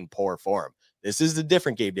so, like in poor form. This is a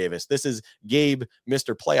different Gabe Davis. This is Gabe,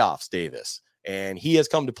 Mr. Playoffs Davis. And he has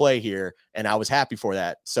come to play here, and I was happy for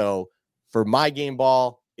that. So for my game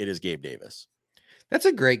ball, it is Gabe Davis. That's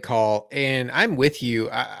a great call, and I'm with you.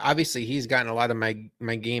 Obviously, he's gotten a lot of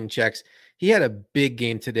my game checks. He had a big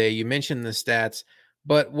game today. You mentioned the stats,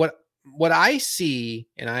 but what I see,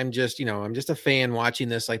 and I'm just a fan watching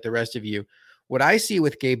this like the rest of you. What I see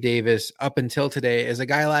with Gabe Davis up until today is a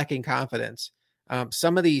guy lacking confidence.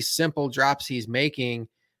 Some of these simple drops he's making,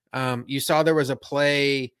 you saw there was a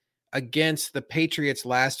play against the Patriots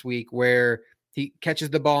last week where he catches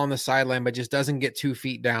the ball on the sideline, but just doesn't get 2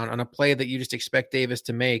 feet down on a play that you just expect Davis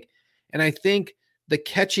to make. And I think the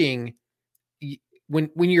catching, when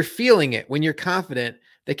you're feeling it, when you're confident,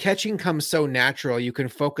 the catching comes so natural. You can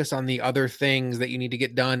focus on the other things that you need to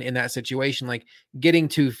get done in that situation, like getting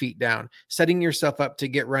 2 feet down, setting yourself up to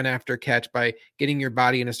get run after catch by getting your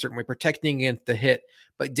body in a certain way, protecting against the hit.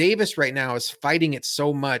 But Davis right now is fighting it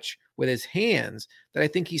so much with his hands that I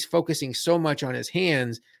think he's focusing so much on his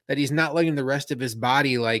hands that he's not letting the rest of his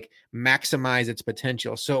body like maximize its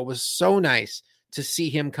potential. So it was so nice to see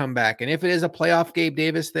him come back. And if it is a playoff Gabe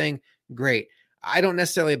Davis thing, great. I don't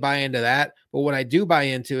necessarily buy into that, but what I do buy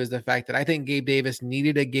into is the fact that I think Gabe Davis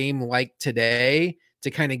needed a game like today to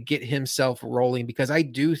kind of get himself rolling, because I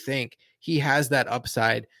do think he has that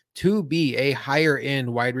upside to be a higher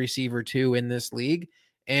end wide receiver 2 in this league.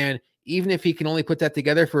 And even if he can only put that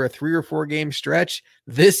together for a 3 or 4 game stretch,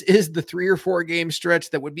 this is the 3 or 4 game stretch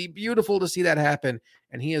that would be beautiful to see that happen.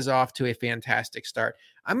 And he is off to a fantastic start.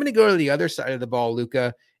 I'm going to go to the other side of the ball,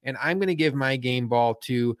 Luka, and I'm going to give my game ball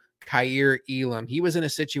to Kaiir Elam. He was in a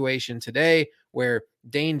situation today where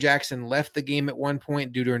Dane Jackson left the game at one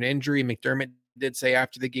point due to an injury. McDermott did say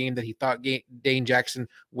after the game that he thought Dane Jackson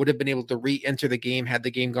would have been able to re-enter the game had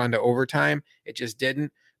the game gone to overtime. It just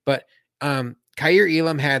didn't. But Kaiir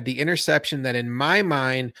Elam had the interception that, in my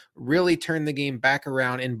mind, really turned the game back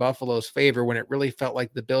around in Buffalo's favor when it really felt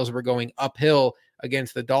like the Bills were going uphill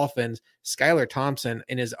against the Dolphins. Skylar Thompson,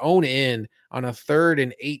 in his own end, on a 3rd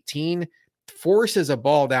and 18, forces a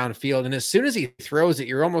ball downfield. And as soon as he throws it,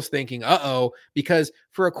 you're almost thinking, uh-oh, because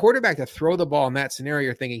for a quarterback to throw the ball in that scenario,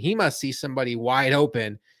 you're thinking he must see somebody wide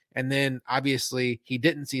open. And then obviously he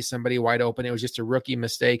didn't see somebody wide open. It was just a rookie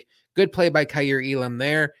mistake. Good play by Kaiir Elam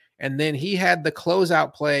there. And then he had the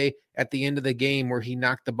closeout play at the end of the game where he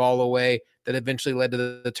knocked the ball away that eventually led to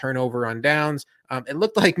the turnover on downs. It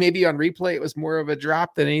looked like maybe on replay it was more of a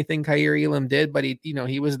drop than anything Kaiir Elam did, but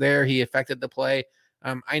he was there. He affected the play.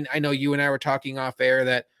 I know you and I were talking off air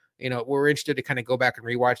that, we're interested to kind of go back and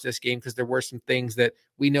rewatch this game because there were some things that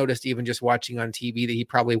we noticed even just watching on TV that he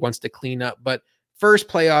probably wants to clean up. But first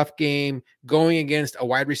playoff game going against a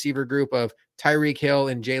wide receiver group of Tyreek Hill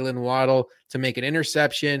and Jalen Waddle to make an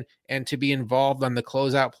interception and to be involved on the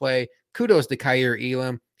closeout play. Kudos to Kaiir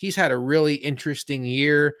Elam. He's had a really interesting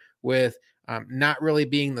year with not really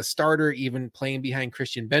being the starter, even playing behind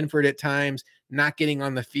Christian Benford at times, not getting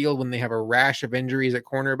on the field when they have a rash of injuries at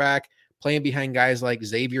cornerback, playing behind guys like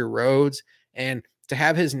Xavier Rhodes. And to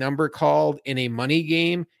have his number called in a money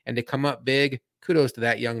game and to come up big, kudos to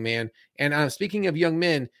that young man. And speaking of young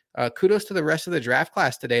men, kudos to the rest of the draft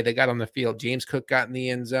class today that got on the field. James Cook got in the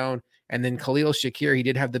end zone. And then Khalil Shakir, he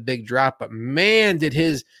did have the big drop, but man, did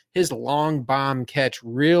his long bomb catch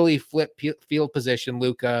really flip field position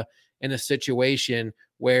Luka in a situation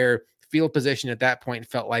where field position at that point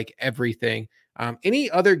felt like everything.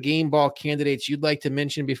 Any other game ball candidates you'd like to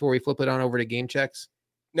mention before we flip it on over to game checks?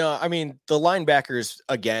 No, I mean, the linebackers,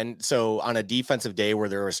 again, so on a defensive day where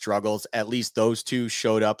there were struggles, at least those two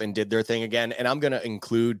showed up and did their thing again. And I'm going to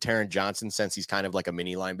include Taron Johnson since he's kind of like a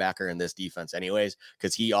mini linebacker in this defense anyways,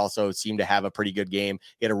 because he also seemed to have a pretty good game.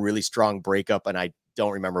 He had a really strong breakup, and I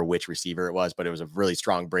don't remember which receiver it was, but it was a really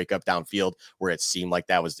strong breakup downfield where it seemed like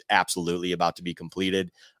that was absolutely about to be completed.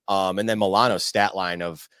 And then Milano's stat line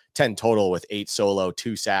of 10 total with 8 solo,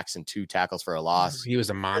 2 sacks, and 2 tackles for a loss. He was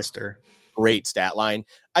a monster. Great stat line.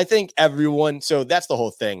 I think everyone, so that's the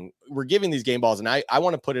whole thing. We're giving these game balls, and I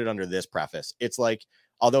want to put it under this preface. It's like,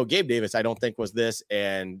 although Gabe Davis, I don't think was this,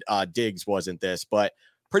 and Diggs wasn't this, but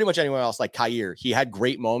pretty much anyone else like Kyer, he had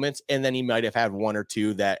great moments, and then he might have had 1 or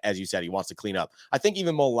 2 that, as you said, he wants to clean up. I think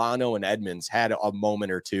even Milano and Edmonds had a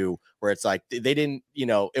moment or 2 where it's like they didn't,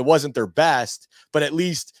 it wasn't their best, but at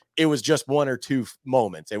least it was just 1 or 2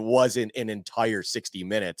 moments. It wasn't an entire 60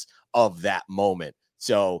 minutes of that moment.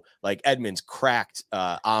 So like Edmonds cracked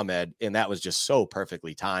Ahmed, and that was just so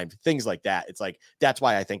perfectly timed. Things like that. It's like, that's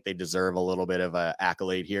why I think they deserve a little bit of an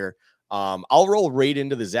accolade here. I'll roll right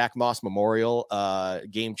into the Zach Moss Memorial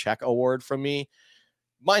Game Check Award from me.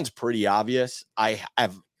 Mine's pretty obvious.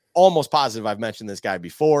 I've almost positive I've mentioned this guy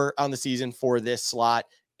before on the season for this slot.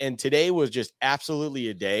 And today was just absolutely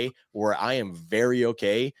a day where I am very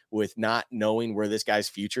okay with not knowing where this guy's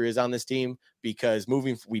future is on this team, because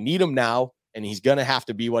we need him now. And he's going to have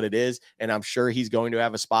to be what it is. And I'm sure he's going to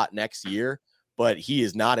have a spot next year, but he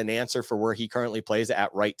is not an answer for where he currently plays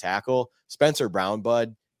at right tackle. Spencer Brown,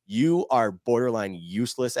 bud, you are borderline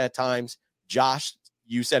useless at times. Josh,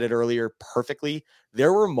 you said it earlier perfectly.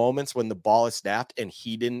 There were moments when the ball is snapped and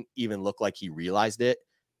he didn't even look like he realized it.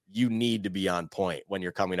 You need to be on point when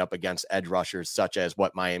you're coming up against edge rushers, such as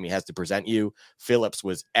what Miami has to present you. Phillips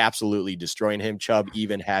was absolutely destroying him. Chubb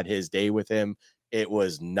even had his day with him. It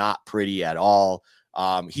was not pretty at all.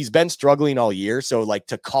 He's been struggling all year. So like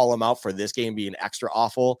to call him out for this game being extra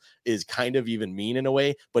awful is kind of even mean in a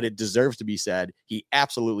way, but it deserves to be said. He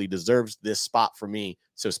absolutely deserves this spot for me.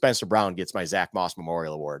 So Spencer Brown gets my Zach Moss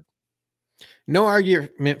Memorial Award. No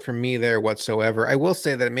argument from me there whatsoever. I will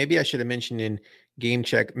say that maybe I should have mentioned in game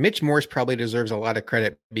check, Mitch Morse probably deserves a lot of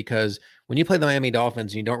credit, because when you play the Miami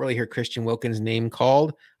Dolphins and you don't really hear Christian Wilkins' name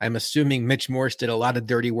called, I'm assuming Mitch Morse did a lot of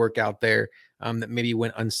dirty work out there that maybe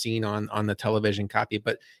went unseen on the television copy.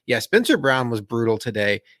 But yeah, Spencer Brown was brutal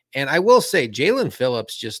today. And I will say Jalen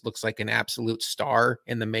Phillips just looks like an absolute star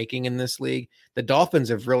in the making in this league. The Dolphins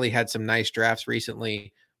have really had some nice drafts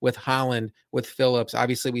recently with Holland, with Phillips.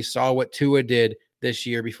 Obviously, we saw what Tua did this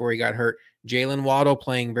year before he got hurt. Jalen Waddle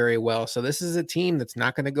playing very well. So this is a team that's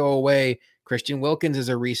not going to go away. Christian Wilkins is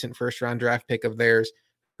a recent first-round draft pick of theirs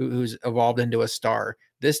who's evolved into a star.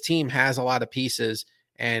 This team has a lot of pieces,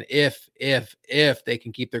 and if they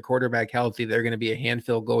can keep their quarterback healthy, they're going to be a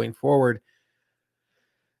handful going forward.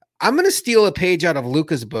 I'm going to steal a page out of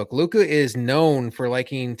Luka's book. Luka is known for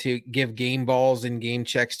liking to give game balls and game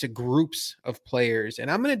checks to groups of players,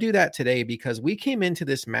 and I'm going to do that today because we came into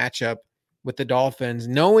this matchup with the Dolphins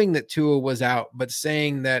knowing that Tua was out, but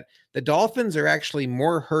saying that the Dolphins are actually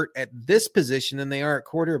more hurt at this position than they are at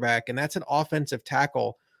quarterback, and that's an offensive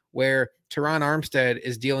tackle where Teron Armstead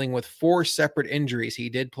is dealing with 4 separate injuries. He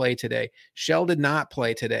did play today. Shell did not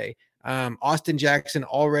play today. Austin Jackson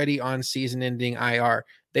already on season-ending IR.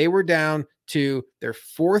 They were down to their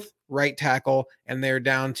 4th right tackle, and they had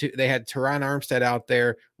Teron Armstead out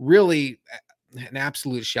there, really an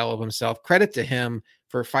absolute shell of himself. Credit to him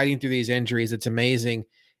for fighting through these injuries. It's amazing.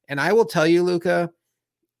 And I will tell you, Luka,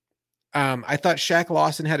 I thought Shaq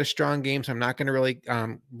Lawson had a strong game, so I'm not going to really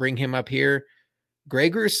bring him up here.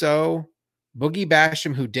 Greg Rousseau, Boogie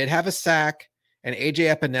Basham, who did have a sack, and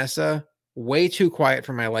AJ Epinesa, way too quiet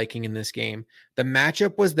for my liking in this game. The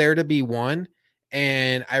matchup was there to be won,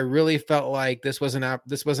 and I really felt like this was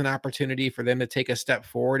an opportunity for them to take a step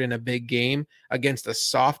forward in a big game against a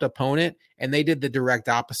soft opponent, and they did the direct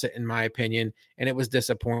opposite, in my opinion, and it was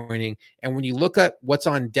disappointing. And when you look at what's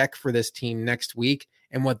on deck for this team next week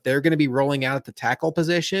and what they're going to be rolling out at the tackle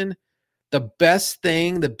position, the best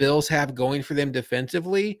thing the Bills have going for them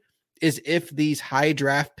defensively is if these high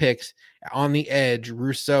draft picks on the edge,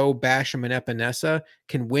 Rousseau, Basham, and Epinesa,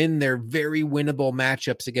 can win their very winnable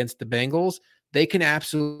matchups against the Bengals, they can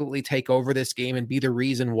absolutely take over this game and be the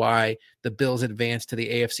reason why the Bills advance to the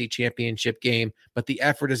AFC Championship game. But the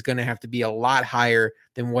effort is going to have to be a lot higher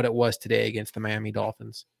than what it was today against the Miami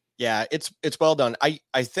Dolphins. Yeah, it's well done. I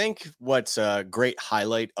think what's a great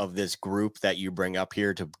highlight of this group that you bring up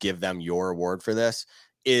here to give them your award for this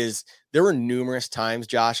is there were numerous times,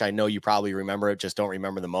 Josh, I know you probably remember it, just don't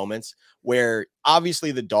remember the moments, where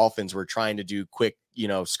obviously the Dolphins were trying to do quick,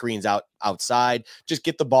 screens outside, just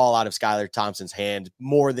get the ball out of Skylar Thompson's hand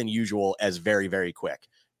more than usual as very, very quick.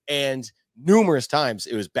 And numerous times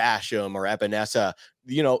it was Basham or Epinesa,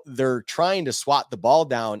 they're trying to swat the ball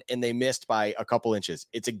down and they missed by a couple inches.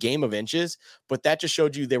 It's a game of inches, but that just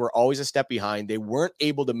showed you they were always a step behind. They weren't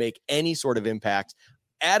able to make any sort of impact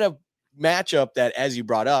at a matchup that, as you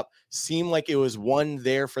brought up, seemed like it was one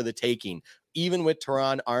there for the taking. Even with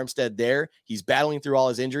Teron Armstead there, he's battling through all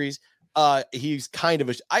his injuries. He's kind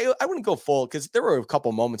of I wouldn't go full, because there were a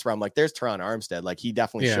couple moments where I'm like, there's Teron Armstead. Like, he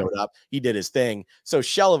definitely showed up. He did his thing. So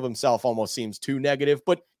shell of himself almost seems too negative,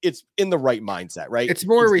 but it's in the right mindset, right? It's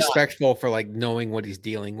more respectful for like knowing what he's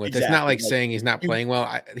dealing with. Exactly. It's not like saying he's not playing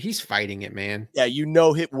well. He's fighting it, man. Yeah,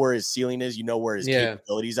 where his ceiling is, where his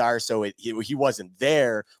capabilities are. So he wasn't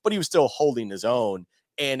there, but he was still holding his own.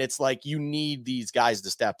 And it's like, you need these guys to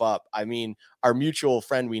step up. I mean, our mutual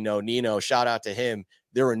friend we know, Nino, shout out to him.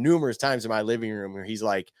 There were numerous times in my living room where he's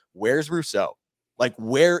like, where's Rousseau? Like,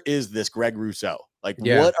 where is this Greg Rousseau? Like,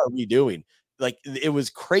 what are we doing? Like, it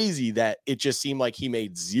was crazy that it just seemed like he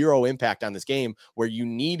made zero impact on this game, where you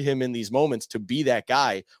need him in these moments to be that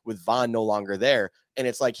guy with Von no longer there. And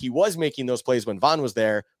it's like he was making those plays when Von was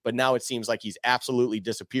there, but now it seems like he's absolutely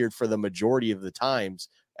disappeared for the majority of the times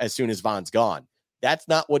as soon as Von's gone. That's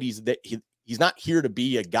not what he's not here to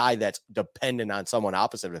be a guy that's dependent on someone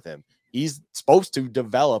opposite of him. He's supposed to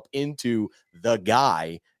develop into the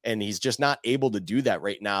guy, and he's just not able to do that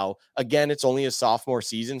right now. Again, it's only a sophomore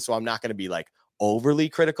season, so I'm not going to be like overly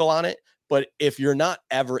critical on it. But if you're not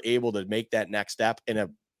ever able to make that next step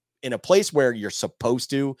in a place where you're supposed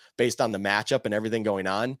to, based on the matchup and everything going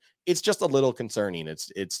on, it's just a little concerning.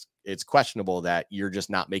 It's questionable that you're just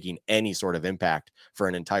not making any sort of impact for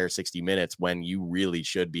an entire 60 minutes when you really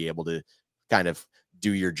should be able to kind of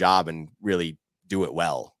do your job and really do it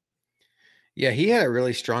well. Yeah, he had a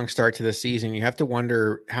really strong start to the season. You have to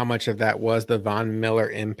wonder how much of that was the Von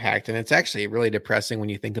Miller impact. And it's actually really depressing when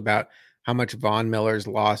you think about how much Von Miller's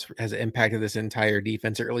loss has impacted this entire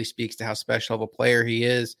defense. It really speaks to how special of a player he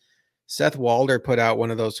is. Seth Walder put out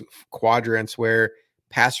one of those quadrants where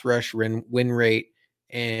pass rush win rate,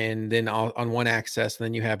 and then on one axis, and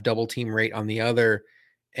then you have double team rate on the other.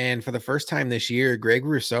 And for the first time this year, Greg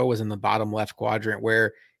Rousseau was in the bottom left quadrant,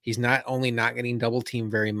 where he's not only not getting double team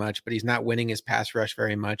very much, but he's not winning his pass rush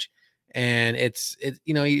very much. And it's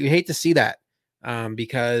you hate to see that,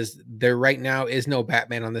 because there right now is no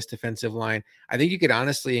Batman on this defensive line. I think you could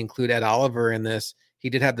honestly include Ed Oliver in this. He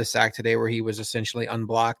did have the sack today where he was essentially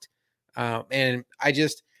unblocked. And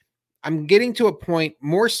I'm getting to a point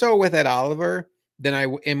more so with Ed Oliver than I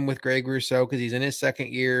am with Greg Rousseau, because he's in his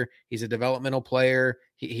second year. He's a developmental player.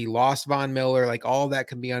 He lost Von Miller. Like, all that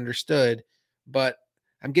can be understood. But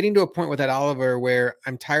I'm getting to a point with Ed Oliver where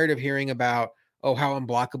I'm tired of hearing about, how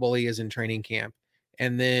unblockable he is in training camp,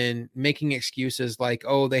 and then making excuses like,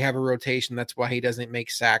 they have a rotation, that's why he doesn't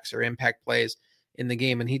make sacks or impact plays in the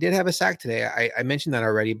game. And he did have a sack today. I mentioned that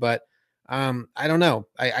already, but I don't know.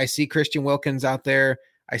 I see Christian Wilkins out there.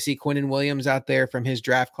 I see Quinnen Williams out there from his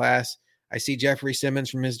draft class. I see Jeffrey Simmons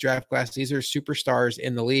from his draft class. These are superstars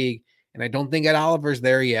in the league, and I don't think Ed Oliver's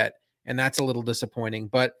there yet. And that's a little disappointing.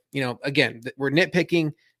 But, again, we're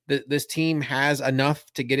nitpicking. This team has enough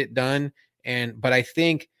to get it done. But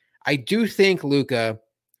I do think, Luka,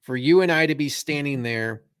 for you and I to be standing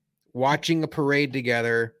there watching a parade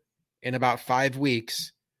together in about 5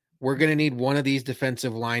 weeks, we're going to need one of these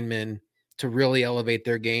defensive linemen to really elevate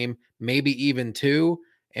their game, maybe even two.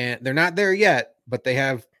 And they're not there yet, but they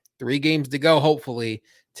have 3 games to go, hopefully,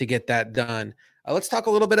 to get that done. Let's talk a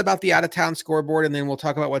little bit about the out-of-town scoreboard, and then we'll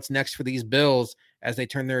talk about what's next for these Bills as they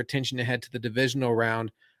turn their attention ahead to the divisional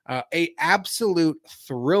round. A absolute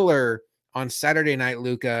thriller on Saturday night,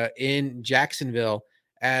 Luka, in Jacksonville,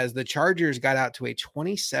 as the Chargers got out to a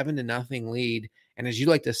 27-0 lead. And as you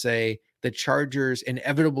like to say, the Chargers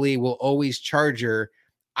inevitably will always Charger.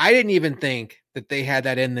 I didn't even think that they had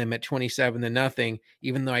that in them at 27-0,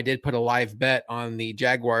 even though I did put a live bet on the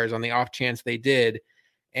Jaguars on the off chance they did.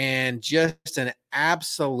 And just an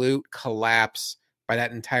absolute collapse by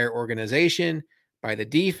that entire organization, by the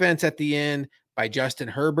defense at the end, by Justin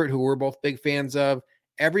Herbert, who we're both big fans of.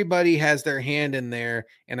 everybody has their hand in there.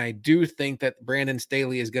 And I do think that Brandon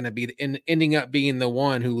Staley is going to be ending up being the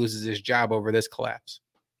one who loses his job over this collapse.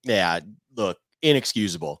 Yeah, look,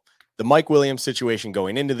 inexcusable. The Mike Williams situation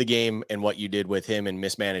going into the game and what you did with him and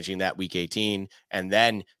mismanaging that week 18, and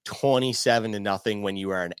then 27-0 when you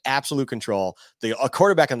are in absolute control. A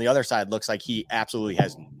quarterback on the other side looks like he absolutely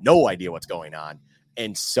has no idea what's going on.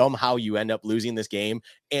 And somehow you end up losing this game.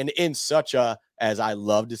 And in such a, as I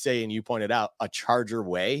love to say, and you pointed out, a Charger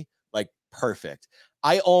way, like perfect.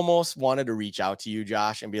 I almost wanted to reach out to you,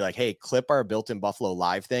 Josh, and be like, hey, clip our Built in Buffalo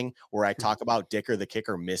live thing where I talk about Dicker, the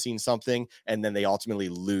kicker, missing something, and then they ultimately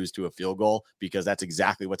lose to a field goal, because that's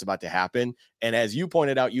exactly what's about to happen. And as you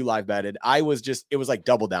pointed out, you live betted. It was like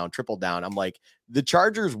double down, triple down. I'm like, the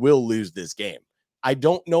Chargers will lose this game. I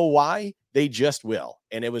don't know why, they just will.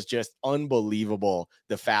 And it was just unbelievable,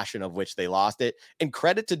 the fashion of which they lost it. And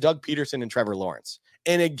credit to Doug Peterson and Trevor Lawrence.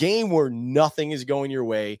 In a game where nothing is going your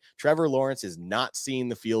way, Trevor Lawrence is not seeing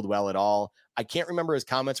the field well at all. I can't remember his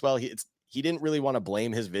comments well. He didn't really want to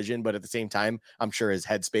blame his vision, but at the same time, I'm sure his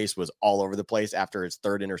headspace was all over the place after his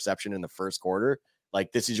third interception in the first quarter.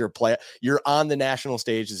 Like, this is your play. You're on the national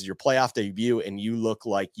stage. This is your playoff debut, and you look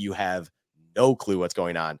like you have no clue what's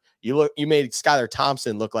going on. You made Skylar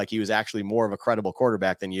Thompson look like he was actually more of a credible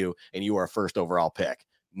quarterback than you, and you were a first overall pick.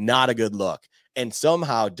 Not a good look. And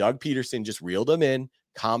somehow Doug Peterson just reeled him in,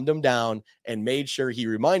 calmed him down, and made sure he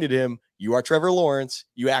reminded him, you are Trevor Lawrence.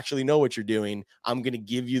 You actually know what you're doing. I'm going to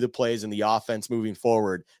give you the plays in the offense moving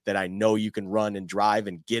forward that I know you can run and drive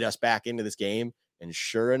and get us back into this game. And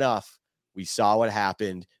sure enough, we saw what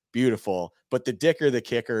happened. Beautiful. But the Dicker, the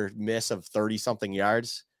kicker, miss of 30-something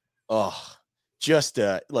yards, just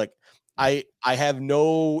like, I have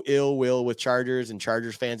no ill will with Chargers and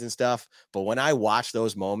Chargers fans and stuff, but when I watch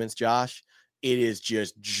those moments, Josh, it is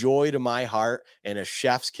just joy to my heart and a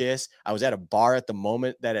chef's kiss. I was at a bar at the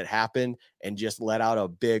moment that it happened and just let out a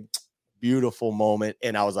big, beautiful moment.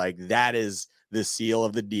 And I was like, that is the seal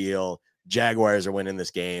of the deal. Jaguars are winning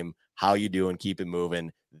this game. How you doing? Keep it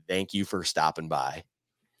moving. Thank you for stopping by.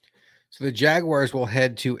 So the Jaguars will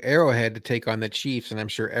head to Arrowhead to take on the Chiefs, and I'm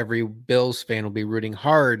sure every Bills fan will be rooting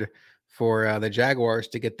hard for the Jaguars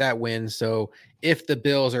to get that win. So if the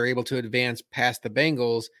Bills are able to advance past the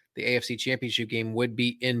Bengals, the AFC Championship game would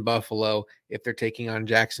be in Buffalo if they're taking on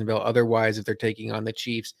Jacksonville. Otherwise, if they're taking on the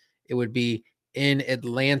Chiefs, it would be in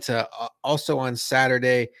Atlanta. Also on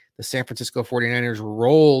Saturday, the San Francisco 49ers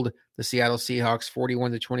rolled the Seattle Seahawks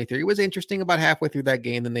 41-23. It was interesting about halfway through that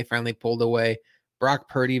game, then they finally pulled away. Brock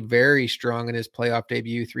Purdy, very strong in his playoff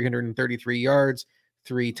debut, 333 yards,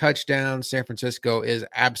 3 touchdowns. San Francisco is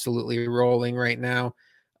absolutely rolling right now.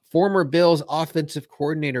 Former Bills offensive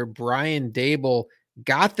coordinator Brian Dabble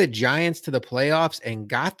got the Giants to the playoffs and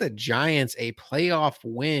got the Giants a playoff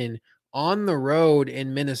win on the road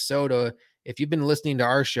in Minnesota. If you've been listening to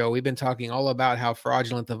our show, we've been talking all about how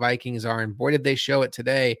fraudulent the Vikings are, and boy, did they show it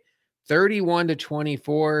today.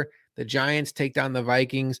 31-24, the Giants take down the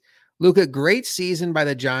Vikings. Luka, great season by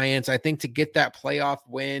the Giants. I think to get that playoff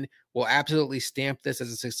win will absolutely stamp this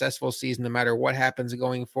as a successful season no matter what happens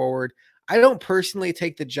going forward. I don't personally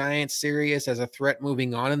take the Giants serious as a threat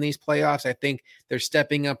moving on in these playoffs. I think they're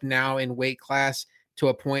stepping up now in weight class to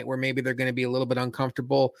a point where maybe they're going to be a little bit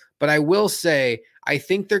uncomfortable. But I will say, I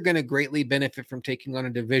think they're going to greatly benefit from taking on a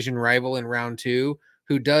division rival in round 2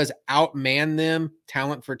 who does outman them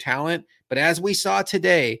talent for talent. But as we saw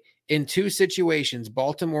today, in 2 situations,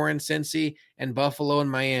 Baltimore and Cincy and Buffalo and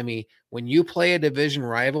Miami, when you play a division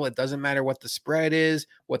rival, it doesn't matter what the spread is,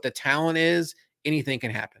 what the talent is, anything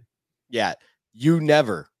can happen. Yeah, you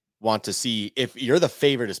never want to see, if you're the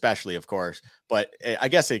favorite, especially, of course, but I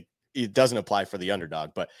guess it doesn't apply for the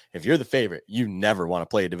underdog, but if you're the favorite, you never want to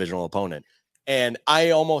play a divisional opponent. And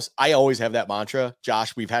I always have that mantra.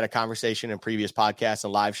 Josh, we've had a conversation in previous podcasts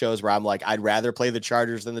and live shows where I'm like, I'd rather play the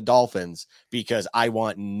Chargers than the Dolphins because I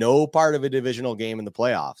want no part of a divisional game in the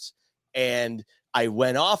playoffs. And I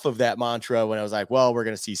went off of that mantra when I was like, well, we're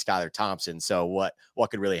going to see Skylar Thompson. So what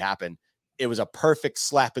could really happen? It was a perfect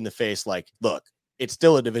slap in the face. Like, look, it's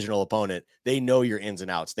still a divisional opponent. They know your ins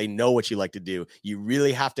and outs. They know what you like to do. You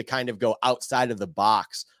really have to kind of go outside of the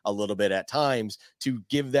box a little bit at times to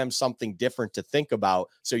give them something different to think about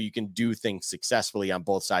so you can do things successfully on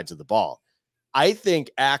both sides of the ball. I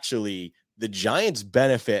think actually the Giants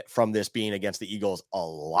benefit from this being against the Eagles a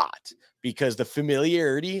lot because the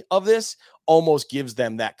familiarity of this almost gives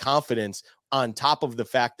them that confidence on top of the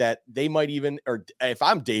fact that they might even, or if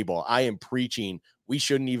I'm Dable, I am preaching, we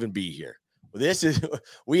shouldn't even be here.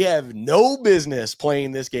 We have no business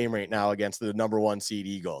playing this game right now against the number 1 seed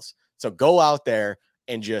Eagles. So go out there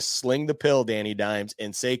and just sling the pill, Danny Dimes,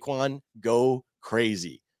 and Saquon, go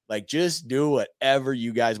crazy. Like, just do whatever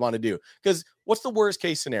you guys want to do. Because what's the worst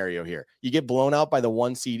case scenario here? You get blown out by the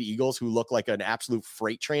 1 seed Eagles, who look like an absolute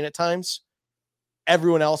freight train at times.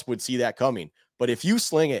 Everyone else would see that coming. But if you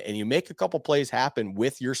sling it and you make a couple plays happen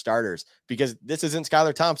with your starters, because this isn't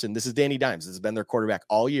Skylar Thompson, this is Danny Dimes. This has been their quarterback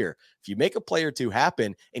all year. If you make a play or two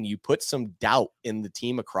happen and you put some doubt in the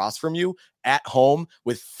team across from you at home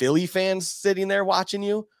with Philly fans sitting there watching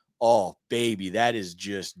you, oh, baby, that is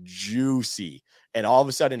just juicy. And all of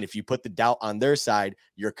a sudden, if you put the doubt on their side,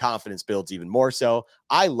 your confidence builds even more so.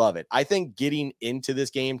 I love it. I think getting into this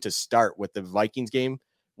game to start with the Vikings game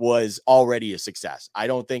was already a success. I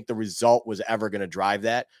don't think the result was ever going to drive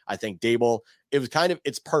that. I think Dabble,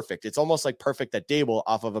 it's perfect. It's almost like perfect that Dabble,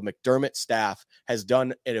 off of a McDermott staff, has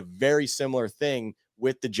done a very similar thing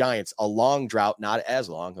with the Giants. A long drought, not as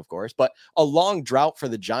long, of course, but a long drought for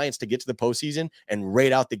the Giants to get to the postseason, and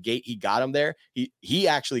right out the gate, he got them there. He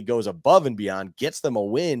actually goes above and beyond, gets them a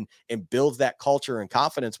win, and builds that culture and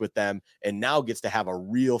confidence with them, and now gets to have a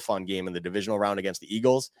real fun game in the divisional round against the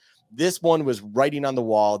Eagles. This one was writing on the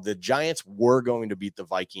wall. The Giants were going to beat the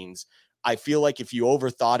Vikings. I feel like if you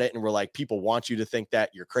overthought it and were like, people want you to think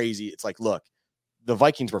that, you're crazy. It's like, look, the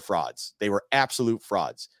Vikings were frauds. They were absolute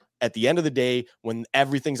frauds. At the end of the day, when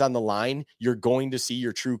everything's on the line, you're going to see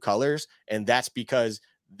your true colors. And that's because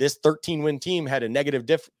this 13-win team had a negative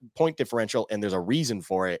point differential, and there's a reason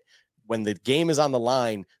for it. When the game is on the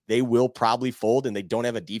line, they will probably fold, and they don't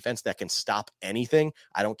have a defense that can stop anything.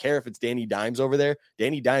 I don't care if it's Danny Dimes over there.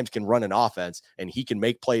 Danny Dimes can run an offense, and he can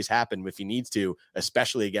make plays happen if he needs to,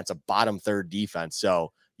 especially against a bottom third defense.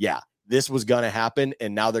 So, yeah, this was going to happen,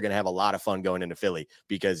 and now they're going to have a lot of fun going into Philly,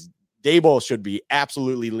 because Daboll should be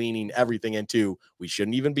absolutely leaning everything into, we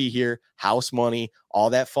shouldn't even be here, house money, all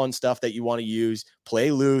that fun stuff that you want to use,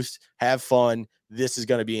 play loose, have fun. This is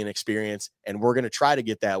going to be an experience, and we're going to try to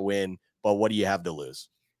get that win, but what do you have to lose?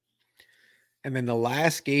 And then the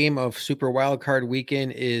last game of Super Wildcard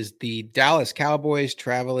Weekend is the Dallas Cowboys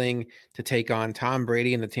traveling to take on Tom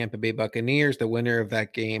Brady and the Tampa Bay Buccaneers. The winner of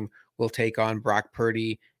that game will take on Brock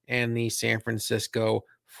Purdy and the San Francisco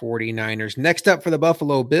 49ers. Next up for the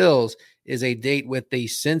Buffalo Bills is a date with the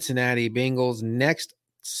Cincinnati Bengals next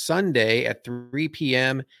Sunday at 3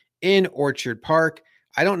 p.m. in Orchard Park.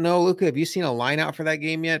 I don't know, Luka, have you seen a line out for that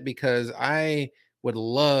game yet? Because I would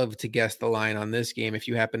love to guess the line on this game if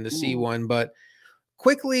you happen to see one. But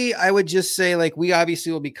quickly, I would just say, like, we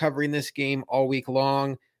obviously will be covering this game all week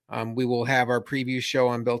long. We will have our preview show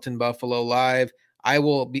on Built in Buffalo live. I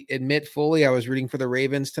will admit fully I was rooting for the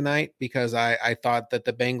Ravens tonight because I thought that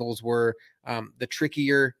the Bengals were the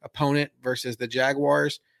trickier opponent versus the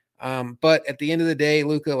Jaguars. But at the end of the day,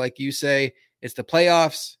 Luka, like you say, it's the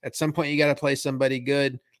playoffs. At some point, you got to play somebody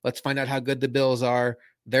good. Let's find out how good the Bills are.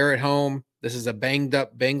 They're at home. This is a banged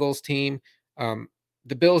up Bengals team.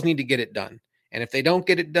 The Bills need to get it done. And if they don't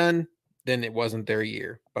get it done, then it wasn't their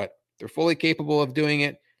year. But they're fully capable of doing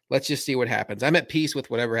it. Let's just see what happens. I'm at peace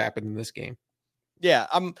with whatever happened in this game. Yeah,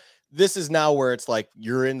 this is now where it's like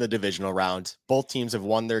you're in the divisional round. Both teams have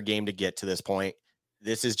won their game to get to this point.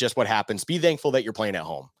 This is just what happens. Be thankful that you're playing at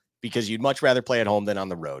home, because you'd much rather play at home than on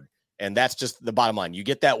the road. And that's just the bottom line. You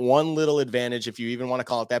get that one little advantage, if you even want to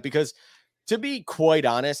call it that, because to be quite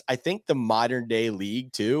honest, I think the modern day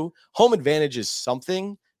league too, home advantage is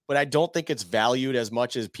something, but I don't think it's valued as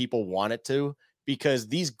much as people want it to, because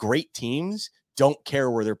these great teams don't care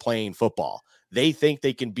where they're playing football. They think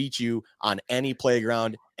they can beat you on any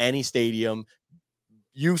playground, any stadium.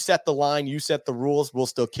 You set the line, you set the rules, we'll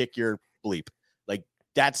still kick your bleep. Like,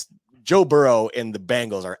 that's Joe Burrow and the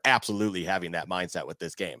Bengals are absolutely having that mindset with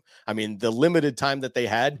this game. I mean, the limited time that they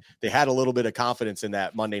had a little bit of confidence in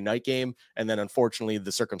that Monday night game. And then unfortunately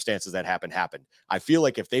the circumstances that happened. I feel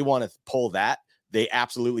like if they want to pull that, they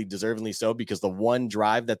absolutely deservingly so, because the one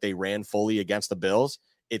drive that they ran fully against the Bills,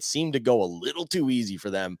 it seemed to go a little too easy for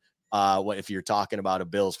them. If you're talking about a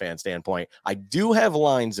Bills fan standpoint, I do have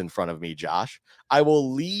lines in front of me, Josh. I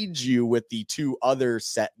will lead you with the two other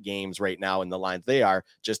set games right now in the lines. They are,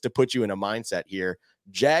 just to put you in a mindset here,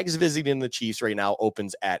 Jags visiting the Chiefs right now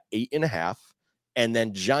opens at 8.5. And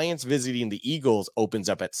then Giants visiting the Eagles opens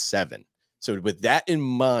up at 7. So with that in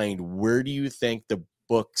mind, where do you think the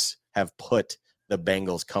books have put the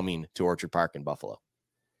Bengals coming to Orchard Park in Buffalo?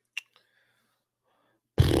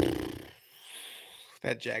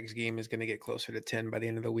 That Jags game is going to get closer to 10 by the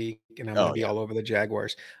end of the week, and I'm going to be all over the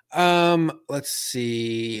Jaguars. Let's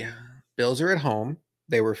see. Bills are at home.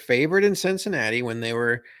 They were favored in Cincinnati when they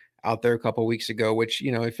were out there a couple of weeks ago, which,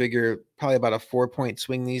 I figure probably about a 4-point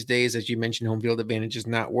swing these days. As you mentioned, home field advantage is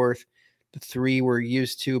not worth the 3 we're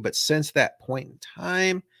used to. But since that point in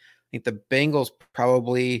time, think the Bengals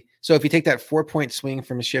probably, so if you take that 4-point swing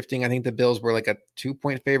from shifting, I think the Bills were like a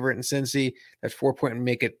 2-point favorite in Cincy. That 4-point would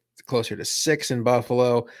make it closer to 6 in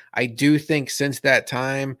Buffalo. I do think since that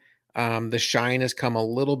time, the shine has come a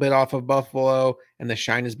little bit off of Buffalo, and the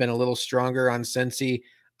shine has been a little stronger on Cincy.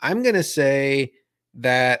 I'm going to say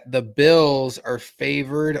that the Bills are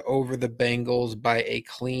favored over the Bengals by a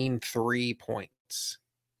clean 3 points.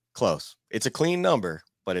 Close. It's a clean number,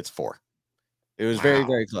 but it's 4. It was very, Wow.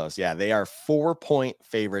 very close. Yeah, they are 4-point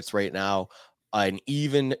favorites right now. An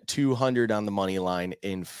even 200 on the money line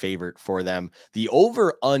in favorite for them. The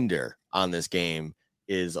over under on this game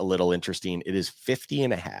is a little interesting. It is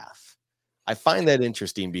 50.5. I find that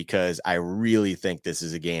interesting because I really think this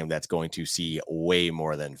is a game that's going to see way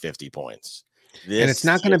more than 50 points. And it's This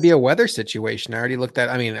not going to just, be a weather situation. I already looked at,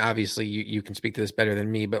 I mean, obviously you can speak to this better than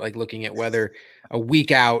me, but like looking at weather a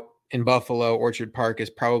week out in Buffalo, Orchard Park is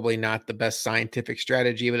probably not the best scientific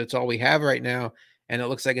strategy, but it's all we have right now. And it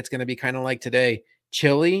looks like it's going to be kind of like today,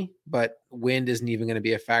 chilly, but wind isn't even going to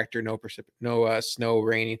be a factor. No snow,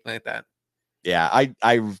 rain, anything like that. yeah,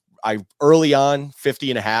 I early on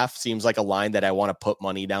 50.5 seems like a line that I want to put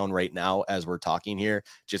money down right now as we're talking here,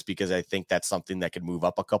 just because I think that's something that could move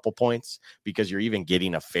up a couple points because you're even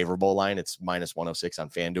getting a favorable line. It's minus 106 on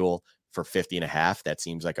FanDuel for 50.5. That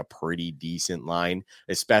seems like a pretty decent line,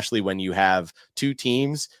 especially when you have two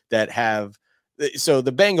teams that have. So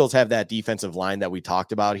the Bengals have that defensive line that we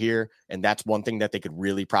talked about here. And that's one thing that they could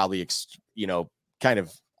really probably, kind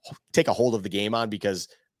of take a hold of the game on because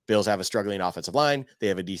Bills have a struggling offensive line. They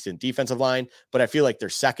have a decent defensive line, but I feel like their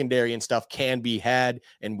secondary and stuff can be had.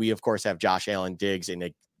 And we, of course, have Josh Allen, Diggs, and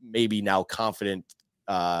a maybe now confident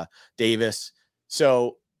Davis.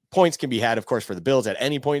 So points can be had, of course, for the Bills at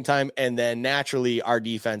any point in time. And then naturally, our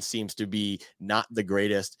defense seems to be not the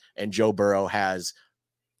greatest. And Joe Burrow has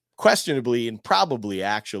questionably and probably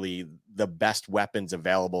actually the best weapons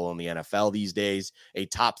available in the NFL these days, a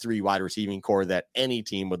top 3 wide receiving core that any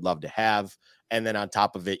team would love to have. And then on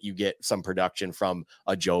top of it, you get some production from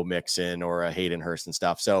a Joe Mixon or a Hayden Hurst and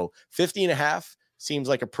stuff. So 50.5 seems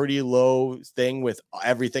like a pretty low thing with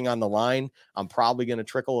everything on the line. I'm probably going to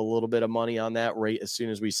trickle a little bit of money on that right as soon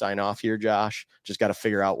as we sign off here, Josh. Just got to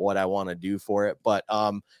figure out what I want to do for it. But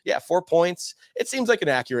 4 points. It seems like an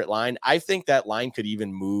accurate line. I think that line could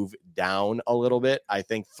even move down a little bit. I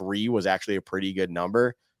think 3 was actually a pretty good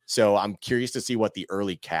number. So I'm curious to see what the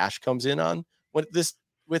early cash comes in on with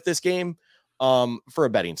this game. For a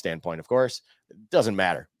betting standpoint, of course, it doesn't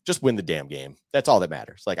matter. Just win the damn game. That's all that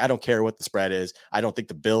matters. Like, I don't care what the spread is. I don't think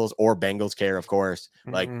the Bills or Bengals care, of course.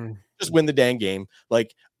 Like, just win the damn game.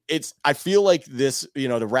 Like, I feel like this,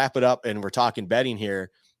 to wrap it up and we're talking betting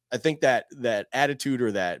here, I think that attitude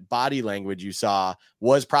or that body language you saw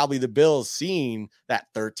was probably the Bills seeing that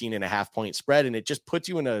 13.5 point spread. And it just puts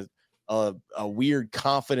you in a weird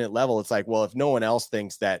confident level. It's like, well, if no one else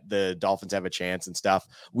thinks that the Dolphins have a chance and stuff,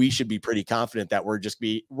 we should be pretty confident that we're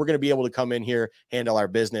going to be able to come in here, handle our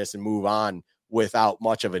business and move on without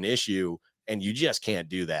much of an issue. And you just can't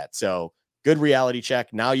do that. So good reality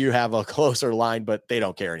check. Now you have a closer line, but they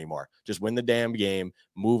don't care anymore. Just win the damn game,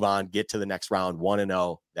 move on, get to the next round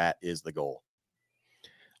 1-0. That is the goal.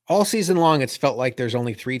 All season long, it's felt like there's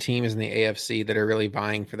only 3 teams in the AFC that are really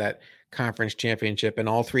vying for that conference championship, and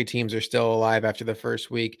all 3 teams are still alive after the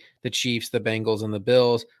first week: the Chiefs, the Bengals, and the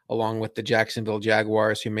Bills, along with the Jacksonville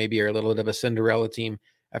Jaguars, who maybe are a little bit of a Cinderella team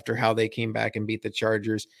after how they came back and beat the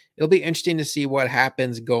Chargers. It'll be interesting to see what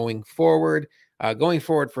happens going forward. Going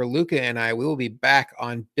forward for Luka and I, we will be back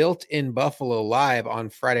on Built in Buffalo live on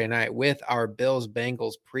Friday night with our Bills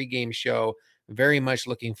Bengals pregame show. Very much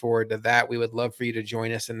looking forward to that. We would love for you to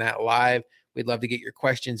join us in that live. We'd love to get your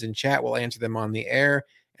questions in chat. We'll answer them on the air.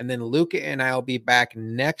 And then Luka and I will be back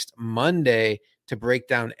next Monday to break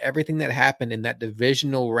down everything that happened in that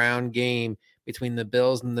divisional round game between the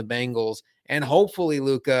Bills and the Bengals. And hopefully,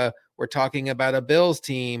 Luka, we're talking about a Bills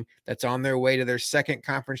team that's on their way to their second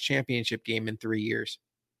conference championship game in 3 years.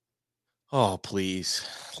 Oh, please.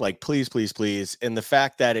 Like, please, please, please. And the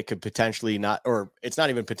fact that it could potentially not, or it's not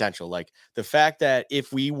even potential, like the fact that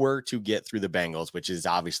if we were to get through the Bengals, which is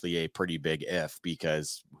obviously a pretty big if,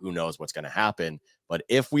 because who knows what's going to happen. But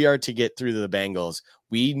if we are to get through the Bengals,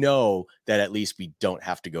 we know that at least we don't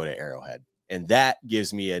have to go to Arrowhead. And that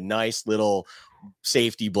gives me a nice little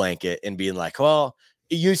safety blanket and being like, well,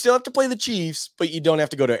 you still have to play the Chiefs, but you don't have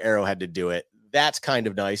to go to Arrowhead to do it. That's kind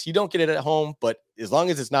of nice. You don't get it at home, but as long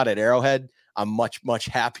as it's not at Arrowhead, I'm much, much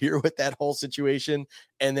happier with that whole situation.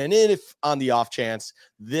 And then if on the off chance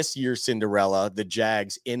this year's Cinderella, the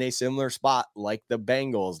Jags in a similar spot like the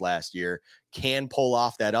Bengals last year can pull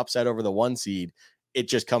off that upset over the 1 seed, it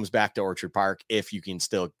just comes back to Orchard Park. If you can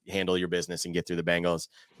still handle your business and get through the Bengals,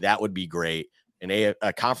 that would be great. And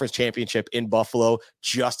a conference championship in Buffalo,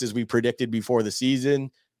 just as we predicted before the season,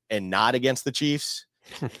 and not against the Chiefs.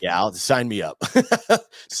 Yeah, I'll sign me up.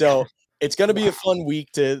 So it's going to be a fun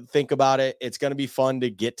week to think about it. It's going to be fun to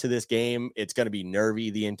get to this game. It's going to be nervy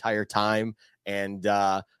the entire time. And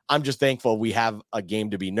I'm just thankful we have a game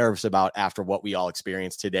to be nervous about after what we all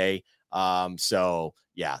experienced today. So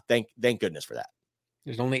yeah, thank goodness for that.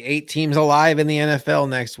 There's only 8 teams alive in the NFL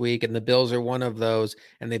next week, and the Bills are one of those,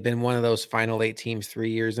 and they've been one of those final 8 teams 3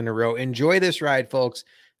 years in a row. Enjoy this ride, folks.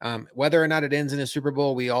 Whether or not it ends in a Super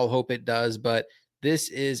Bowl, we all hope it does, but this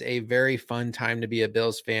is a very fun time to be a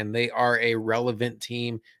Bills fan. They are a relevant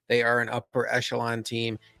team. They are an upper echelon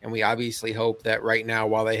team, and we obviously hope that right now,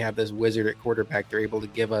 while they have this wizard at quarterback, they're able to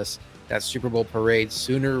give us that Super Bowl parade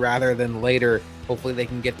sooner rather than later. Hopefully they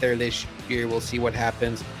can get there this year. We'll see what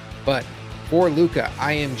happens. But for Luka,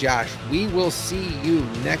 I am Josh. We will see you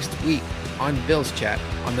next week on Bills Chat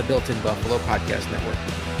on the Built in Buffalo Podcast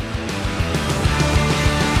Network.